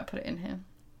kind of why I put it in here.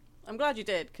 I'm glad you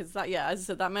did because that, yeah, as I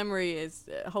said, that memory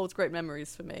holds great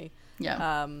memories for me.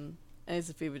 Yeah. It's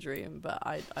a fever dream, but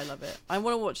I love it. I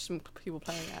want to watch some people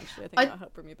playing it, actually. I think that'll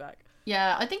help bring me back.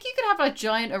 Yeah, I think you could have a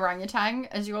giant orangutan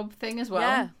as your thing as well.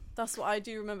 Yeah, that's what I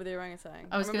do remember the orangutan.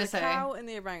 I was going to say. The cow and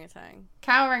the orangutan.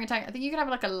 Cow, orangutan. I think you could have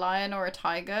like a lion or a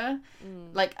tiger.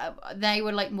 Like, they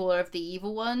were like more of the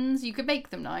evil ones. You could make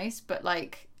them nice, but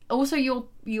like, also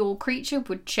your creature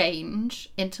would change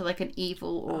into like an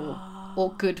evil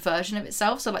or good version of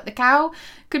itself. So like the cow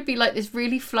could be like this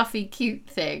really fluffy, cute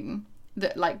thing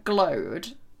that like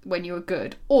glowed when you were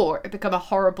good, or it become a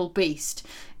horrible beast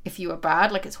if you were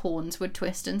bad, like its horns would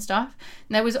twist and stuff.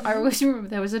 And I always remember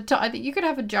there was I think you could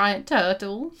have a giant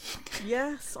turtle.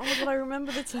 Yes, oh my god, I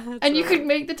remember the turtle. And you could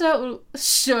make the turtle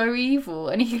so evil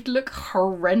and he'd look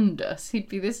horrendous. He'd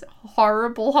be this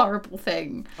horrible, horrible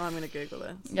thing. I'm gonna Google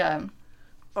this. Yeah.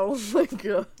 Oh my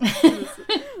god.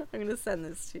 I'm gonna send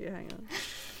this to you, hang on.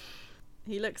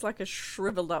 He looks like a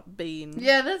shriveled up bean.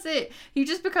 Yeah, that's it. He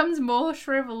just becomes more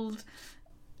shriveled,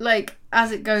 like,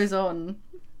 as it goes on.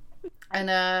 And,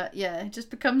 yeah, it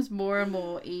just becomes more and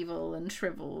more evil and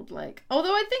shriveled. Like,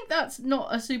 although I think that's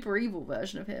not a super evil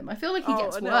version of him. I feel like he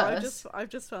gets worse. I've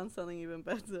just found something even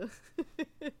better.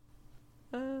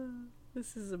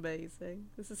 This is amazing.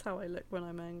 This is how I look when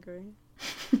I'm angry.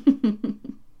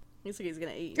 Looks like he's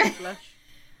gonna eat your flesh.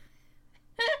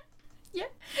 Yeah,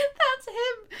 that's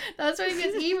him. That's when he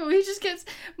gets evil. He just gets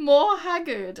more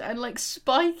haggard and like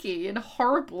spiky and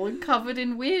horrible and covered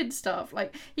in weird stuff.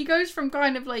 Like he goes from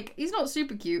kind of like, he's not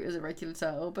super cute as a regular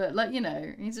turtle, but like, you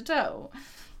know, he's a turtle.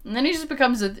 And then he just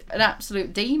becomes an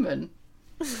absolute demon.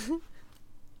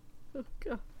 Oh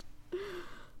god.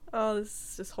 Oh, this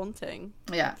is just haunting.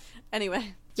 Yeah.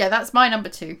 Anyway. Yeah, that's my number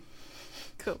 2.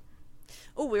 Cool.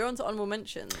 Oh, we're on to honorable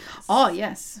mentions. Oh,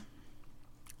 yes.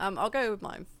 I'll go with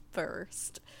mine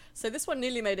first. So this one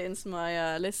nearly made it into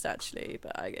my list actually,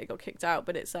 but it got kicked out.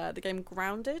 But it's the game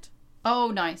Grounded.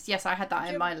 Oh, nice. Yes, I had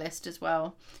that in my list as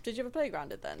well. Did you ever play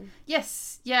Grounded then?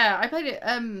 Yes. Yeah, I played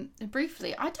it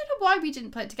briefly. I don't know why we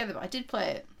didn't play it together, but I did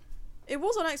play it. It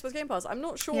was on Xbox Game Pass. I'm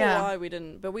not sure why we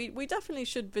didn't, but we definitely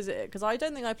should visit it because I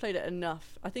don't think I played it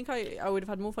enough. I think I would have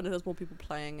had more fun if there was more people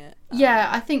playing it. Yeah,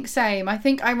 I think same. I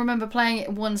think I remember playing it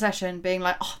in one session, being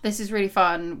like, "Oh, this is really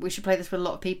fun. We should play this with a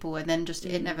lot of people," and then just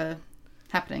it never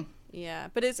happening. Yeah,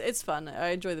 but it's fun.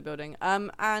 I enjoy the building.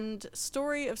 And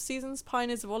Story of Seasons,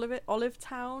 Pioneers of Olive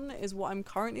Town is what I'm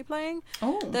currently playing.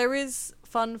 Oh, there is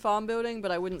fun farm building,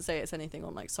 but I wouldn't say it's anything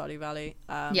on like Stardew Valley,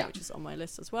 which is on my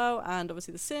list as well. And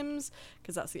obviously The Sims,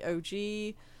 because that's the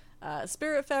OG.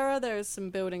 Spiritfarer, there is some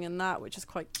building in that, which is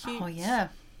quite cute. Oh yeah.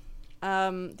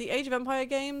 The Age of Empire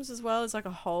games as well as like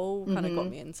a whole kind of got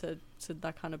me into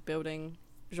that kind of building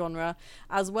genre,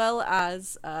 as well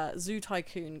as Zoo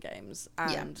Tycoon games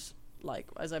and like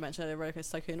as I mentioned earlier, Roller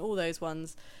Coaster Tycoon. All those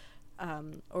ones are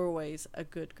always a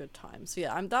good time. So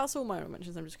yeah, that's all my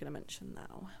mentions. I'm just going to mention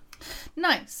now.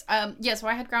 Nice. So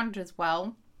I had Grounded as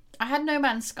well. I had No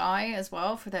Man's Sky as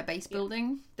well for their base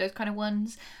building, those kind of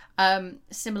ones.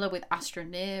 Similar with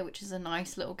Astroneer, which is a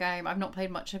nice little game. I've not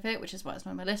played much of it, which is why it's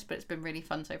on my list, but it's been really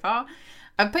fun so far.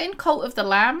 I've put in Cult of the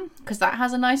Lamb because that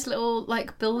has a nice little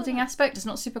like building aspect. It's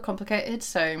not super complicated,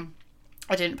 so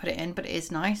I didn't put it in, but it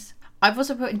is nice. I've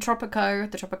also put in the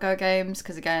Tropico games,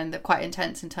 because again, they're quite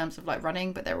intense in terms of like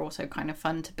running, but they're also kind of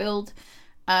fun to build.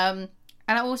 And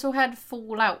I also had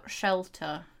Fallout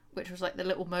Shelter, which was like the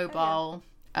little mobile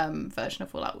version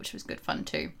of Fallout, which was good fun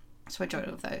too. So I enjoyed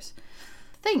all of those.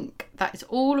 I think that is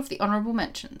all of the honourable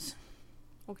mentions.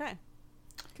 Okay,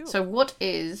 cool. So what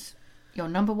is your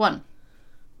number one?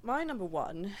 My number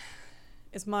one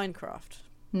is Minecraft.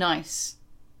 Nice.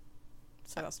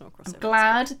 So that's not a crossover. I'm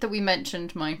glad that we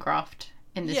mentioned Minecraft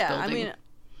in this building. I mean,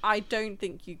 I don't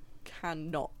think you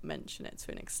cannot mention it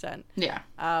to an extent. Yeah.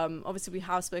 Obviously, we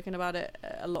have spoken about it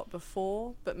a lot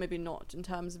before, but maybe not in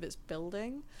terms of its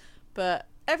building. But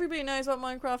everybody knows about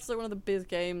Minecraft. It's like one of the big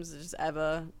games that just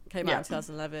ever came out in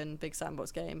 2011. Big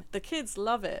sandbox game. The kids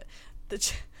love it.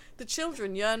 The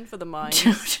children yearn for the mines.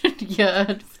 Children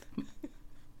yearn for the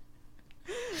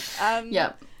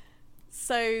yeah.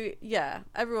 So, yeah,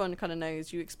 everyone kind of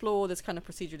knows you explore this kind of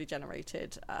procedurally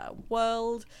generated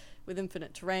world with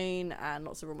infinite terrain and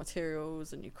lots of raw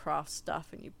materials, and you craft stuff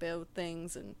and you build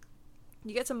things and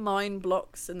you get to mine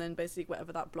blocks, and then basically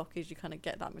whatever that block is, you kind of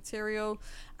get that material.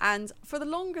 And for the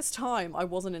longest time, I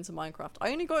wasn't into Minecraft.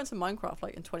 I only got into Minecraft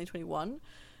like in 2021.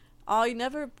 I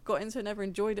never got into it, never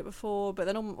enjoyed it before, but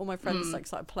then all my friends like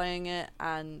started playing it,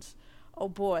 and oh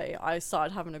boy, I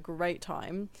started having a great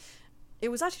time. It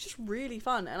was actually just really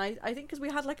fun, and I think because we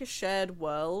had like a shared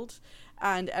world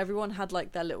and everyone had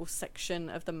like their little section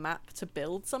of the map to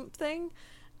build something,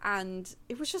 and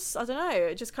it was just, I don't know,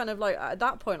 it just kind of like at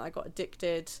that point I got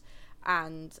addicted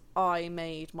and I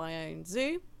made my own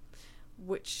zoo,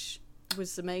 which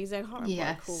was amazing. I can't remember what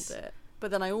I called it,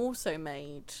 but then I also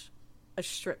made a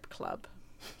strip club.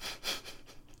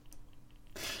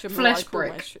 Flesh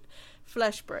brick.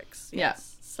 Flesh bricks,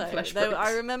 yes. So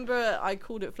I remember I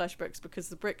called it flesh bricks because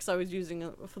the bricks I was using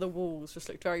for the walls just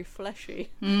looked very fleshy.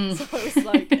 So I was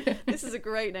like, this is a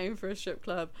great name for a strip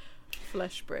club,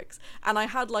 Flesh Bricks. And I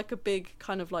had like a big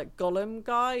kind of like golem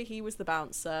guy. He was the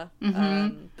bouncer,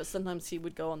 but sometimes he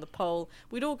would go on the pole.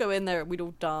 We'd all go in there and we'd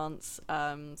all dance.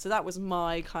 So that was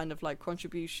my kind of like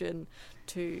contribution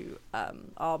to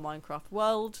our Minecraft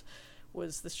world,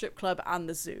 was the strip club and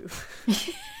the zoo.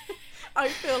 I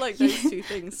feel like those two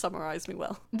things summarise me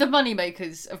well. The money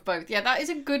makers of both. Yeah, that is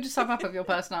a good sum up of your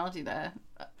personality there.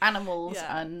 Animals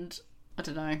and I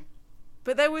don't know.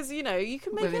 But there was, you know, you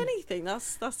can make anything.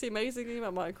 That's the amazing thing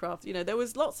about Minecraft. You know, there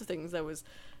was lots of things there was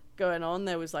going on.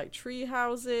 There was like tree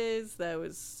houses, there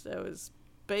was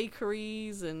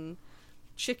bakeries and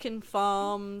chicken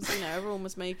farms, you know, everyone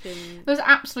was making there was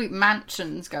absolute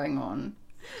mansions going on.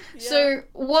 Yeah. So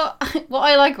what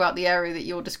I like about the area that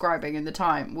you're describing in the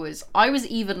time was I was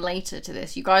even later to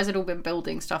this. You guys had all been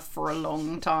building stuff for a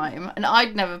long time, and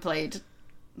I'd never played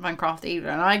Minecraft either,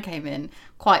 and I came in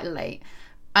quite late,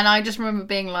 and I just remember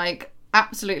being like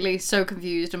absolutely so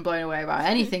confused and blown away about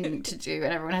anything to do,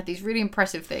 and everyone had these really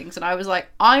impressive things, and I was like,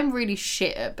 I'm really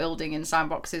shit at building in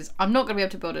sandboxes. I'm not going to be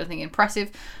able to build anything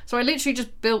impressive, so I literally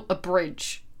just built a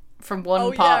bridge from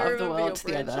one part of the world to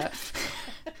the other.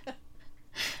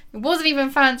 It wasn't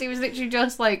even fancy. It was literally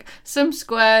just like some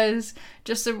squares,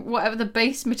 just some, whatever the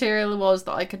base material was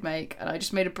that I could make, and I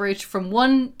just made a bridge from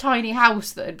one tiny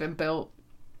house that had been built.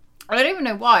 I don't even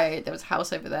know why there was a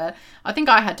house over there. I think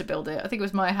I had to build it. I think it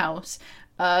was my house,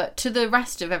 to the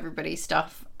rest of everybody's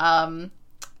stuff. And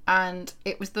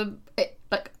it was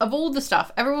like of all the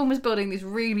stuff, everyone was building these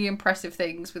really impressive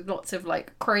things with lots of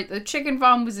like the chicken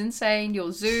farm was insane.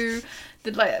 Your zoo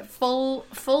did like full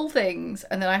things,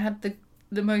 and then I had the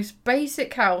the most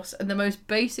basic house and the most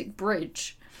basic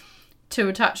bridge to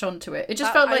attach onto it. It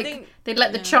just felt like they'd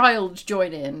let the child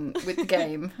join in with the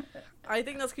game. I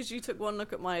think that's because you took one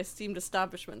look at my esteemed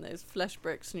establishment, those flesh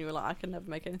bricks, and you were like, I can never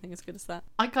make anything as good as that.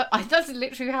 That's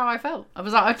literally how I felt. I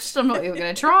was like, I'm not even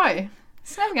going to try.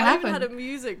 It's never going to happen. I even had a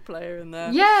music player in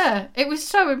there. Yeah, it was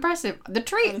so impressive. The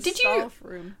tree,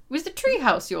 room. Was the tree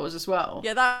house yours as well?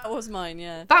 Yeah, that was mine,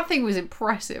 yeah. That thing was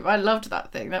impressive. I loved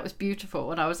that thing. That was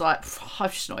beautiful. And I was like, I'm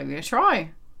just not even going to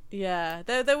try. Yeah,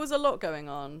 there was a lot going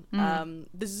on.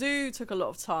 The zoo took a lot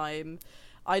of time.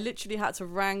 I literally had to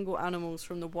wrangle animals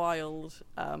from the wild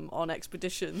on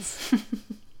expeditions.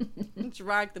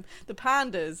 Drag them. The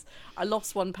pandas. I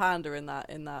lost one panda in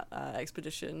that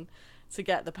expedition to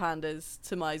get the pandas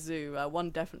to my zoo. One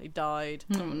definitely died.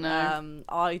 Oh no.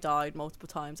 I died multiple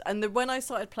times. And when I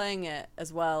started playing it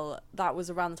as well, that was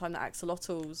around the time that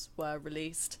axolotls were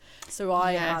released. So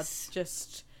I had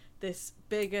just this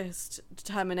biggest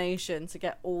determination to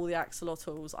get all the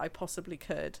axolotls I possibly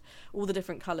could, all the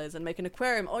different colours, and make an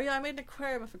aquarium. Oh yeah, I made an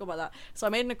aquarium, I forgot about that. So I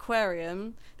made an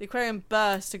aquarium. The aquarium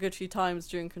burst a good few times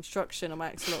during construction, and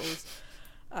my axolotls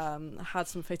had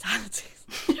some fatalities.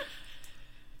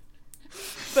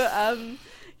 But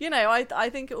I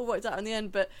think it all worked out in the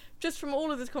end. But just from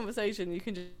all of this conversation, you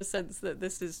can just sense that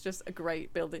this is just a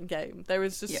great building game. There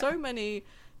is just so many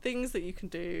things that you can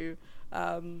do.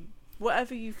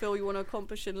 Whatever you feel you want to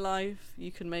accomplish in life,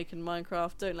 you can make in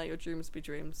Minecraft. Don't let your dreams be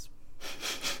dreams.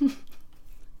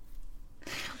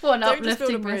 What an Don't just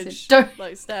build a uplifting bridge, message. Don't,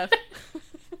 like Steph.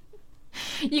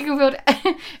 You can build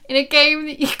in a game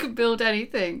that you can build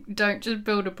anything. Don't just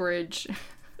build a bridge.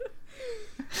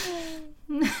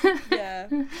 Yeah.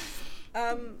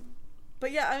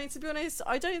 But yeah, I mean, to be honest,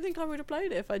 I don't think I would have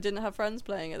played it if I didn't have friends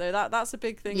playing it, though. That's a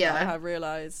big thing that I have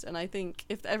realised. And I think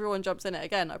if everyone jumps in it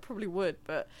again, I probably would,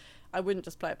 but I wouldn't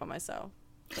just play it by myself.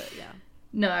 But yeah.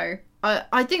 No.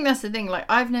 I think that's the thing. Like,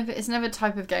 it's never a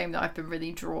type of game that I've been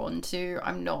really drawn to.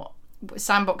 I'm not.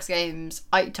 Sandbox games,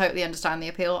 I totally understand the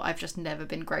appeal. I've just never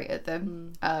been great at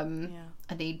them.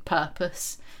 I need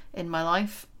purpose in my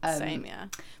life. Same, yeah.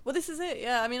 Well, this is it,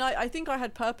 yeah. I mean, I think I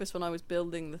had purpose when I was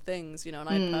building the things, and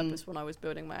I had purpose when I was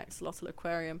building my axolotl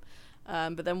aquarium.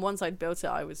 But then once I'd built it,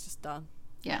 I was just done.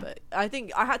 Yeah. But I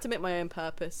think I had to make my own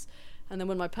purpose, and then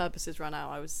when my purposes ran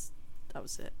out, that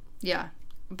was it. Yeah.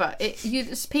 But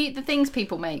the things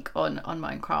people make on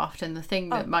Minecraft, and the thing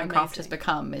that Minecraft has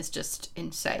become is just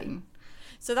insane.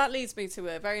 So that leads me to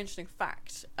a very interesting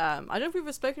fact. I don't know if we've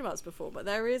ever spoken about this before, but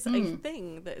there is a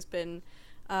thing that has been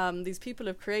these people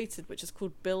have created, which is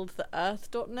called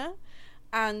buildtheearth.net.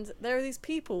 And there are these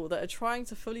people that are trying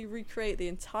to fully recreate the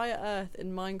entire Earth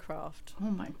in Minecraft.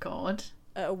 Oh my god.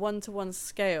 At a 1-to-1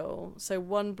 scale. So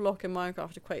one block in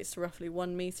Minecraft equates to roughly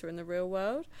 1 meter in the real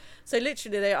world. So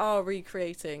literally they are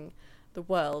recreating the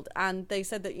world. And they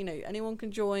said that, anyone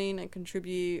can join and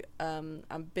contribute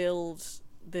and build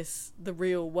the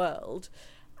real world.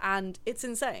 And it's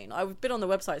insane. I've been on the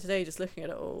website today just looking at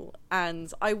it all.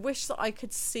 And I wish that I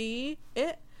could see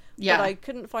it. Yeah. But I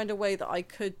couldn't find a way that I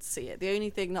could see it. The only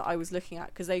thing that I was looking at,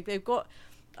 because they've got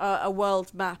a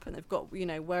world map, and they've got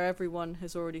where everyone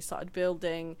has already started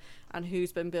building and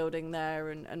who's been building there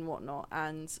and whatnot.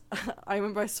 And I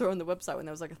remember I saw on the website when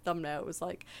there was like a thumbnail, it was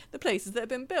like the places that have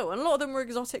been built, and a lot of them were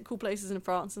exotic cool places in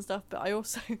France and stuff. But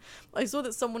I saw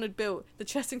that someone had built the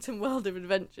Chessington World of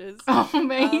Adventures. Oh,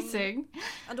 amazing.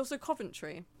 And also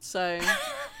Coventry. So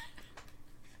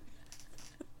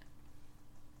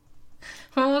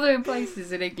all the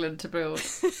places in England to build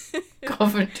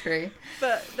Coventry.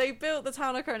 But they built the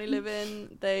town I currently live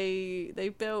in.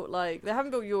 They built they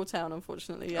haven't built your town,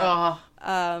 unfortunately, yet.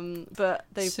 But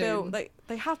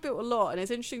they have built a lot, and it's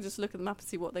interesting just to look at the map and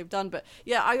see what they've done. But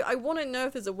yeah, I want to know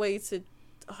if there's a way to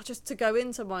just to go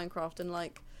into Minecraft and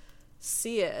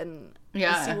see it and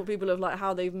see what people have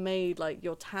how they've made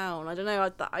your town. I don't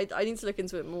know. I need to look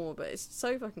into it more, but it's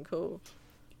so fucking cool.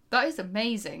 That is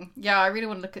amazing. Yeah, I really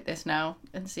want to look at this now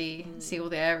and see all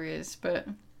the areas, but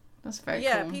that's very cool.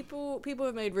 Yeah, people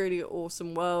have made really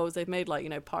awesome worlds. They've made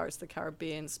Pirates of the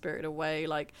Caribbean, Spirited Away.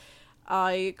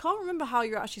 I can't remember how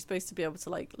you're actually supposed to be able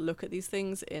to look at these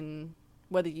things, in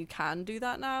whether you can do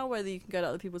that now, whether you can go to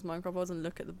other people's Minecraft worlds and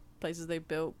look at the places they've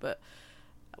built, but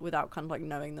without kind of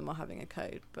knowing them or having a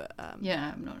code. But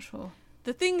yeah, I'm not sure.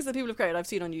 The things that people have created, I've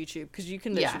seen on YouTube, because you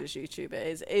can literally just YouTube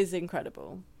it, is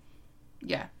incredible.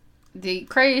 Yeah. The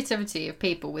creativity of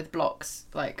people with blocks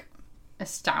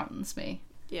astounds me.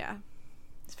 Yeah,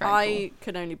 it's very cool.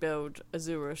 Can only build a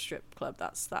zoo or a strip club.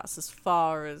 That's as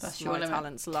far as my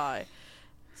talents lie.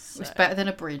 So. It's better than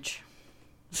a bridge.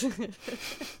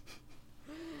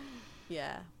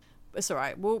 Yeah, It's all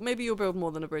right. Well, maybe you'll build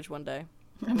more than a bridge one day.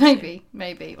 Maybe.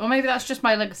 Or maybe that's just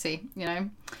my legacy, you know?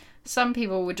 Some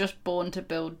people were just born to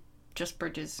build just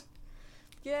bridges.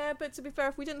 Yeah, but to be fair,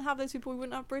 if we didn't have those people, we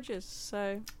wouldn't have bridges,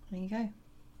 so... There you go.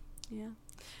 Yeah.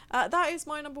 That is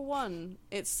my number 1.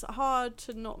 It's hard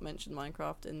to not mention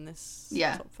Minecraft in this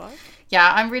top 5.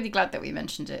 Yeah, I'm really glad that we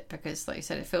mentioned it, because, like you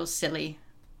said, it feels silly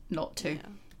not to. Yeah.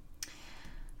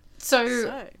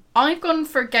 So, I've gone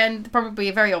for, again, probably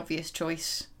a very obvious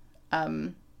choice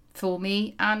for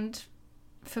me and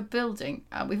for building.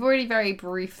 We've already very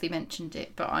briefly mentioned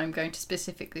it, but I'm going to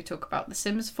specifically talk about The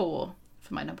Sims 4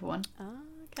 for my number 1.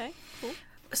 Okay, cool.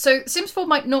 So Sims 4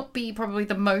 might not be probably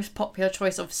the most popular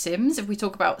choice of Sims. If we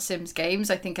talk about Sims games,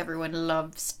 I think everyone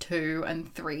loves 2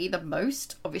 and 3 the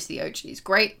most. Obviously OG is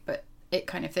great, but it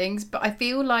kind of things. But I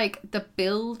feel like the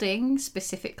building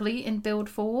specifically in Build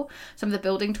 4, some of the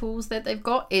building tools that they've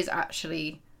got is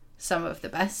actually some of the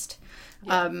best.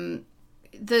 Yeah.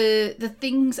 The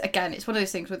things, again, it's one of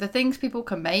those things where the things people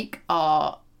can make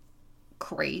are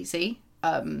crazy.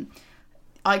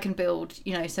 I can build,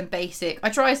 you know, some basic... I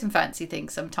try some fancy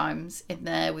things sometimes in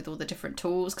there with all the different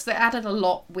tools, because they added a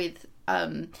lot with...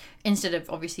 instead of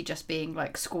obviously just being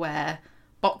like square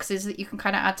boxes that you can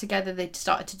kind of add together, they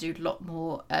started to do a lot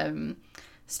more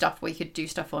stuff where you could do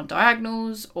stuff on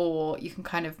diagonals, or you can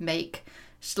kind of make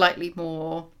slightly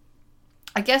more,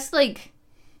 I guess, like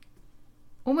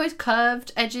almost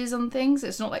curved edges on things.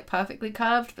 It's not like perfectly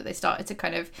curved, but they started to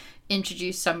kind of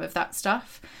introduce some of that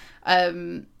stuff.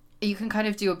 You can kind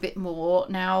of do a bit more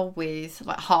now with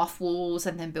like half walls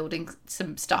and then building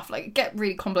some stuff. Like, it get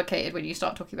really complicated when you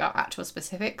start talking about actual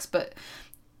specifics, but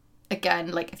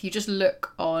again, like if you just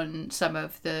look on some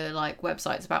of the like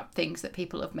websites about things that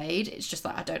people have made, it's just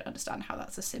like, I don't understand how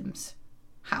that's a Sims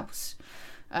house.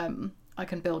 I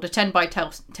can build a 10 by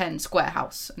 10 square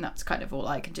house, and that's kind of all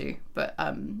I can do, but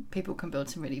people can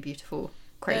build some really beautiful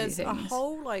crazy There's things. a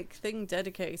whole like thing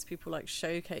dedicated to people like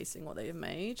showcasing what they've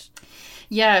made.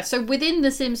 Yeah, so within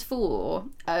The Sims 4,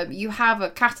 you have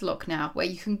a catalogue now where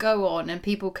you can go on and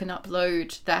people can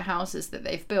upload their houses that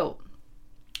they've built.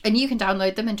 And you can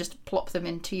download them and just plop them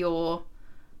into your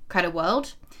kind of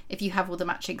world if you have all the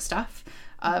matching stuff.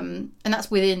 And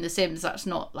that's within The Sims. That's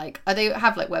not like... They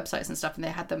have like websites and stuff, and they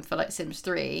had them for like Sims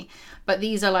 3. But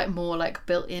these are like more like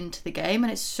built into the game,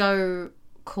 and it's so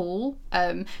cool.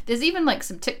 There's even like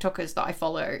some TikTokers that I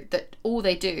follow that all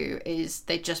they do is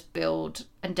they just build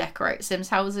and decorate Sims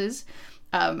houses,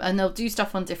 and they'll do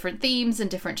stuff on different themes and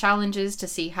different challenges to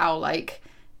see how like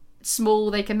small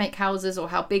they can make houses or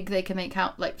how big they can make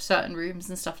out like certain rooms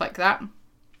and stuff like that.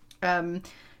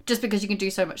 Just because you can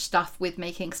do so much stuff with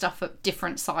making stuff at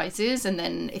different sizes, and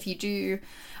then if you do,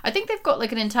 I think they've got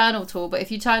like an internal tool, but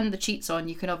if you turn the cheats on,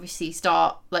 you can obviously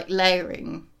start like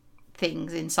layering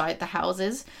things inside the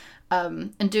houses,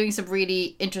 and doing some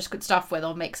really intricate stuff where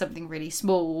they'll make something really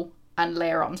small and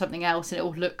layer on something else, and it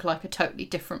will look like a totally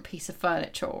different piece of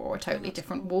furniture or a totally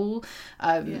different wall.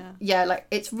 Yeah, like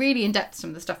it's really in depth, some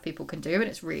of the stuff people can do, and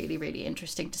it's really, really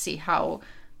interesting to see how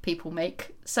people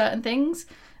make certain things.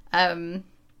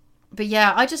 But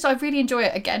yeah, I really enjoy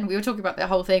it. Again, we were talking about the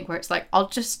whole thing where it's like,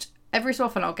 every so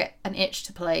often I'll get an itch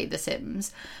to play The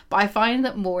Sims, but I find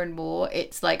that more and more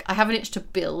it's like I have an itch to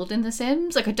build in The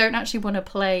Sims. Like, I don't actually want to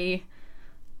play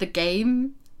the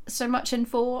game so much in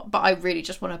 4, but I really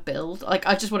just want to build. Like,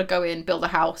 I just want to go in, build a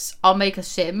house, I'll make a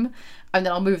sim, and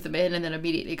then I'll move them in, and then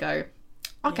immediately go,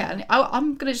 okay, yeah.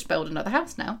 I'm gonna just build another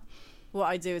house now. What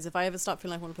I do is, if I ever start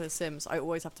feeling like I want to play The Sims, I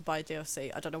always have to buy a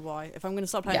DLC. I don't know why. If I'm going to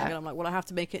start playing again, I'm like, well, I have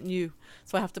to make it new,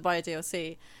 so I have to buy a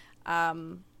DLC.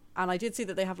 And I did see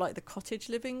that they have like the cottage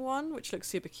living one, which looks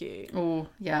super cute. Oh,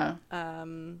 yeah.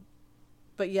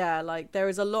 But yeah, like there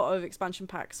is a lot of expansion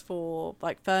packs for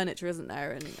like furniture, isn't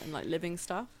there, and like living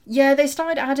stuff. Yeah, they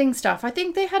started adding stuff. I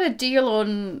think they had a deal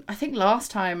on. I think last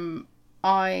time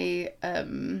I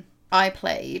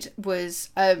played was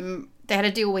they had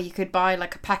a deal where you could buy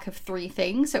like a pack of 3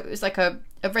 things. So it was like a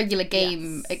regular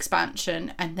game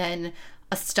expansion, and then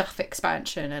a stuff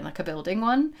expansion, and like a building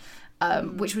one,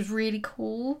 which was really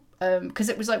cool. Because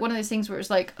it was like one of those things where it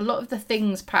was like a lot of the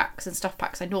things packs and stuff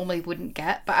packs I normally wouldn't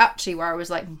get, but actually where I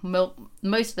was like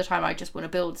most of the time I just want to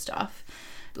build stuff,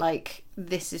 like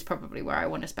this is probably where I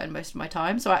want to spend most of my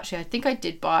time. So actually I think I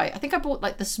bought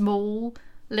like the small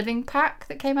living pack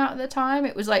that came out at the time.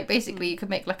 It was like basically you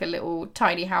could make like a little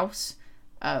tiny house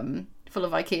full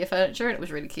of IKEA furniture, and it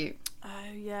was really cute.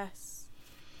 Oh yes.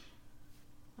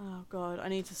 Oh god, I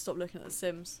need to stop looking at The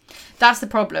Sims. That's the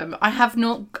problem. I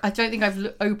don't think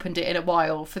I've opened it in a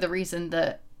while, for the reason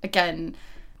that, again,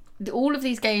 all of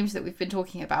these games that we've been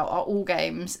talking about are all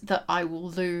games that I will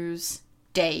lose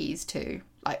days to.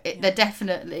 They're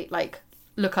definitely like,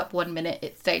 look up 1 minute,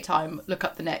 it's daytime, look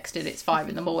up the next and it's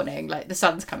 5 a.m. like the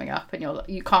sun's coming up and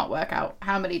you can't work out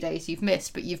how many days you've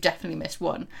missed, but you've definitely missed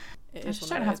one. I just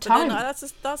don't have time. But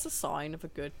then, that's a sign of a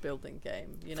good building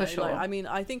game, you know. For sure. Like, I mean,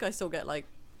 I think I still get like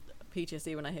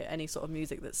PTSD when I hear any sort of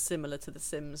music that's similar to the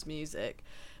Sims music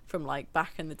from like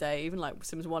back in the day, even like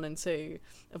Sims 1 and 2,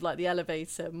 of like the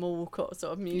elevator mall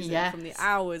sort of music from the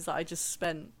hours that I just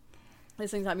spent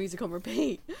listening to that music on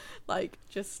repeat, like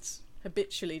just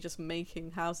habitually just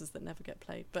making houses that never get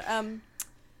played. But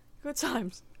good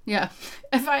times. Yeah.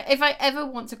 If I ever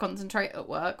want to concentrate at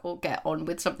work or get on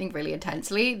with something really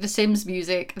intensely, the Sims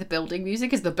music, the building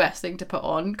music is the best thing to put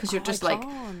on, because you're just like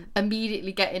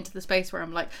immediately get into the space where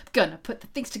I'm like, gonna put the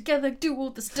things together, do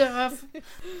all the stuff.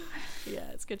 Yeah,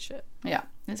 it's good shit. Yeah,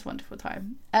 it's a wonderful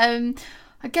time.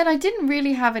 Again, I didn't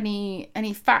really have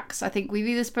any facts. I think we've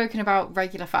either spoken about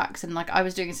regular facts, and like I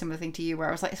was doing a similar thing to you where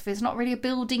I was like, if it's not really a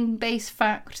building based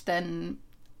fact, then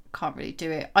can't really do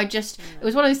it. It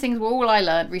was one of those things where all I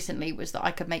learned recently was that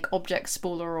I could make objects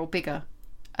smaller or bigger,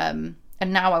 and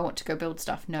now I want to go build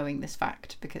stuff knowing this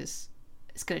fact, because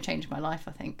it's going to change my life,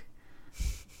 I think.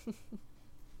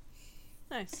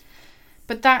 Nice.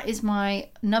 But that is my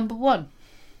number 1.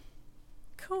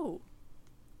 Cool.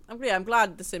 I'm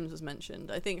glad The Sims was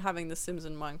mentioned. I think having The Sims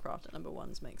and Minecraft at number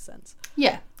 1s makes sense.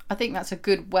 Yeah, I think that's a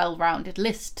good, well-rounded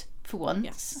list for once.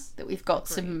 Yes. That we've got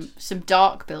some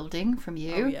dark building from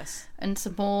you. Oh, yes. And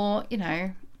some more,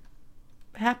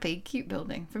 happy, cute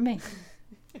building from me.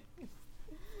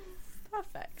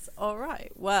 Perfect. All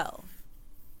right. Well,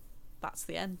 that's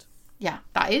the end. Yeah,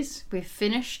 that is. We've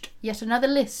finished yet another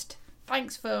list.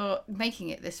 Thanks for making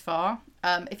it this far.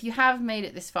 If you have made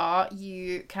it this far,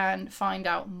 you can find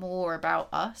out more about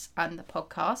us and the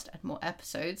podcast and more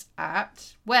episodes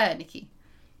at where, Nikki?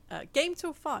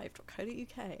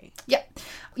 GameTill5.co.uk. Yeah.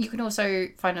 You can also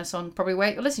find us on probably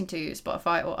where you're listening to,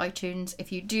 Spotify or iTunes.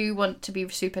 If you do want to be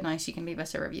super nice, you can leave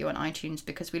us a review on iTunes,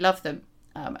 because we love them,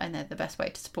 and they're the best way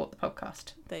to support the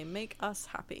podcast. They make us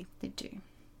happy. They do.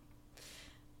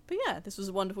 But yeah, this was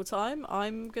a wonderful time.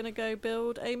 I'm going to go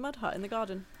build a mud hut in the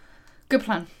garden. Good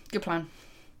plan. And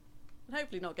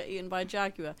hopefully not get eaten by a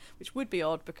jaguar, which would be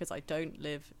odd because I don't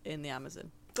live in the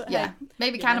Amazon. But yeah, hey,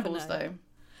 maybe cannibals though.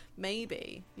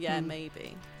 Maybe. Yeah,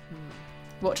 maybe.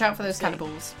 Watch out for those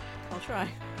cannibals. I'll try.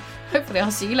 Hopefully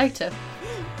I'll see you later.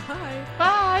 Bye.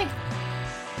 Bye.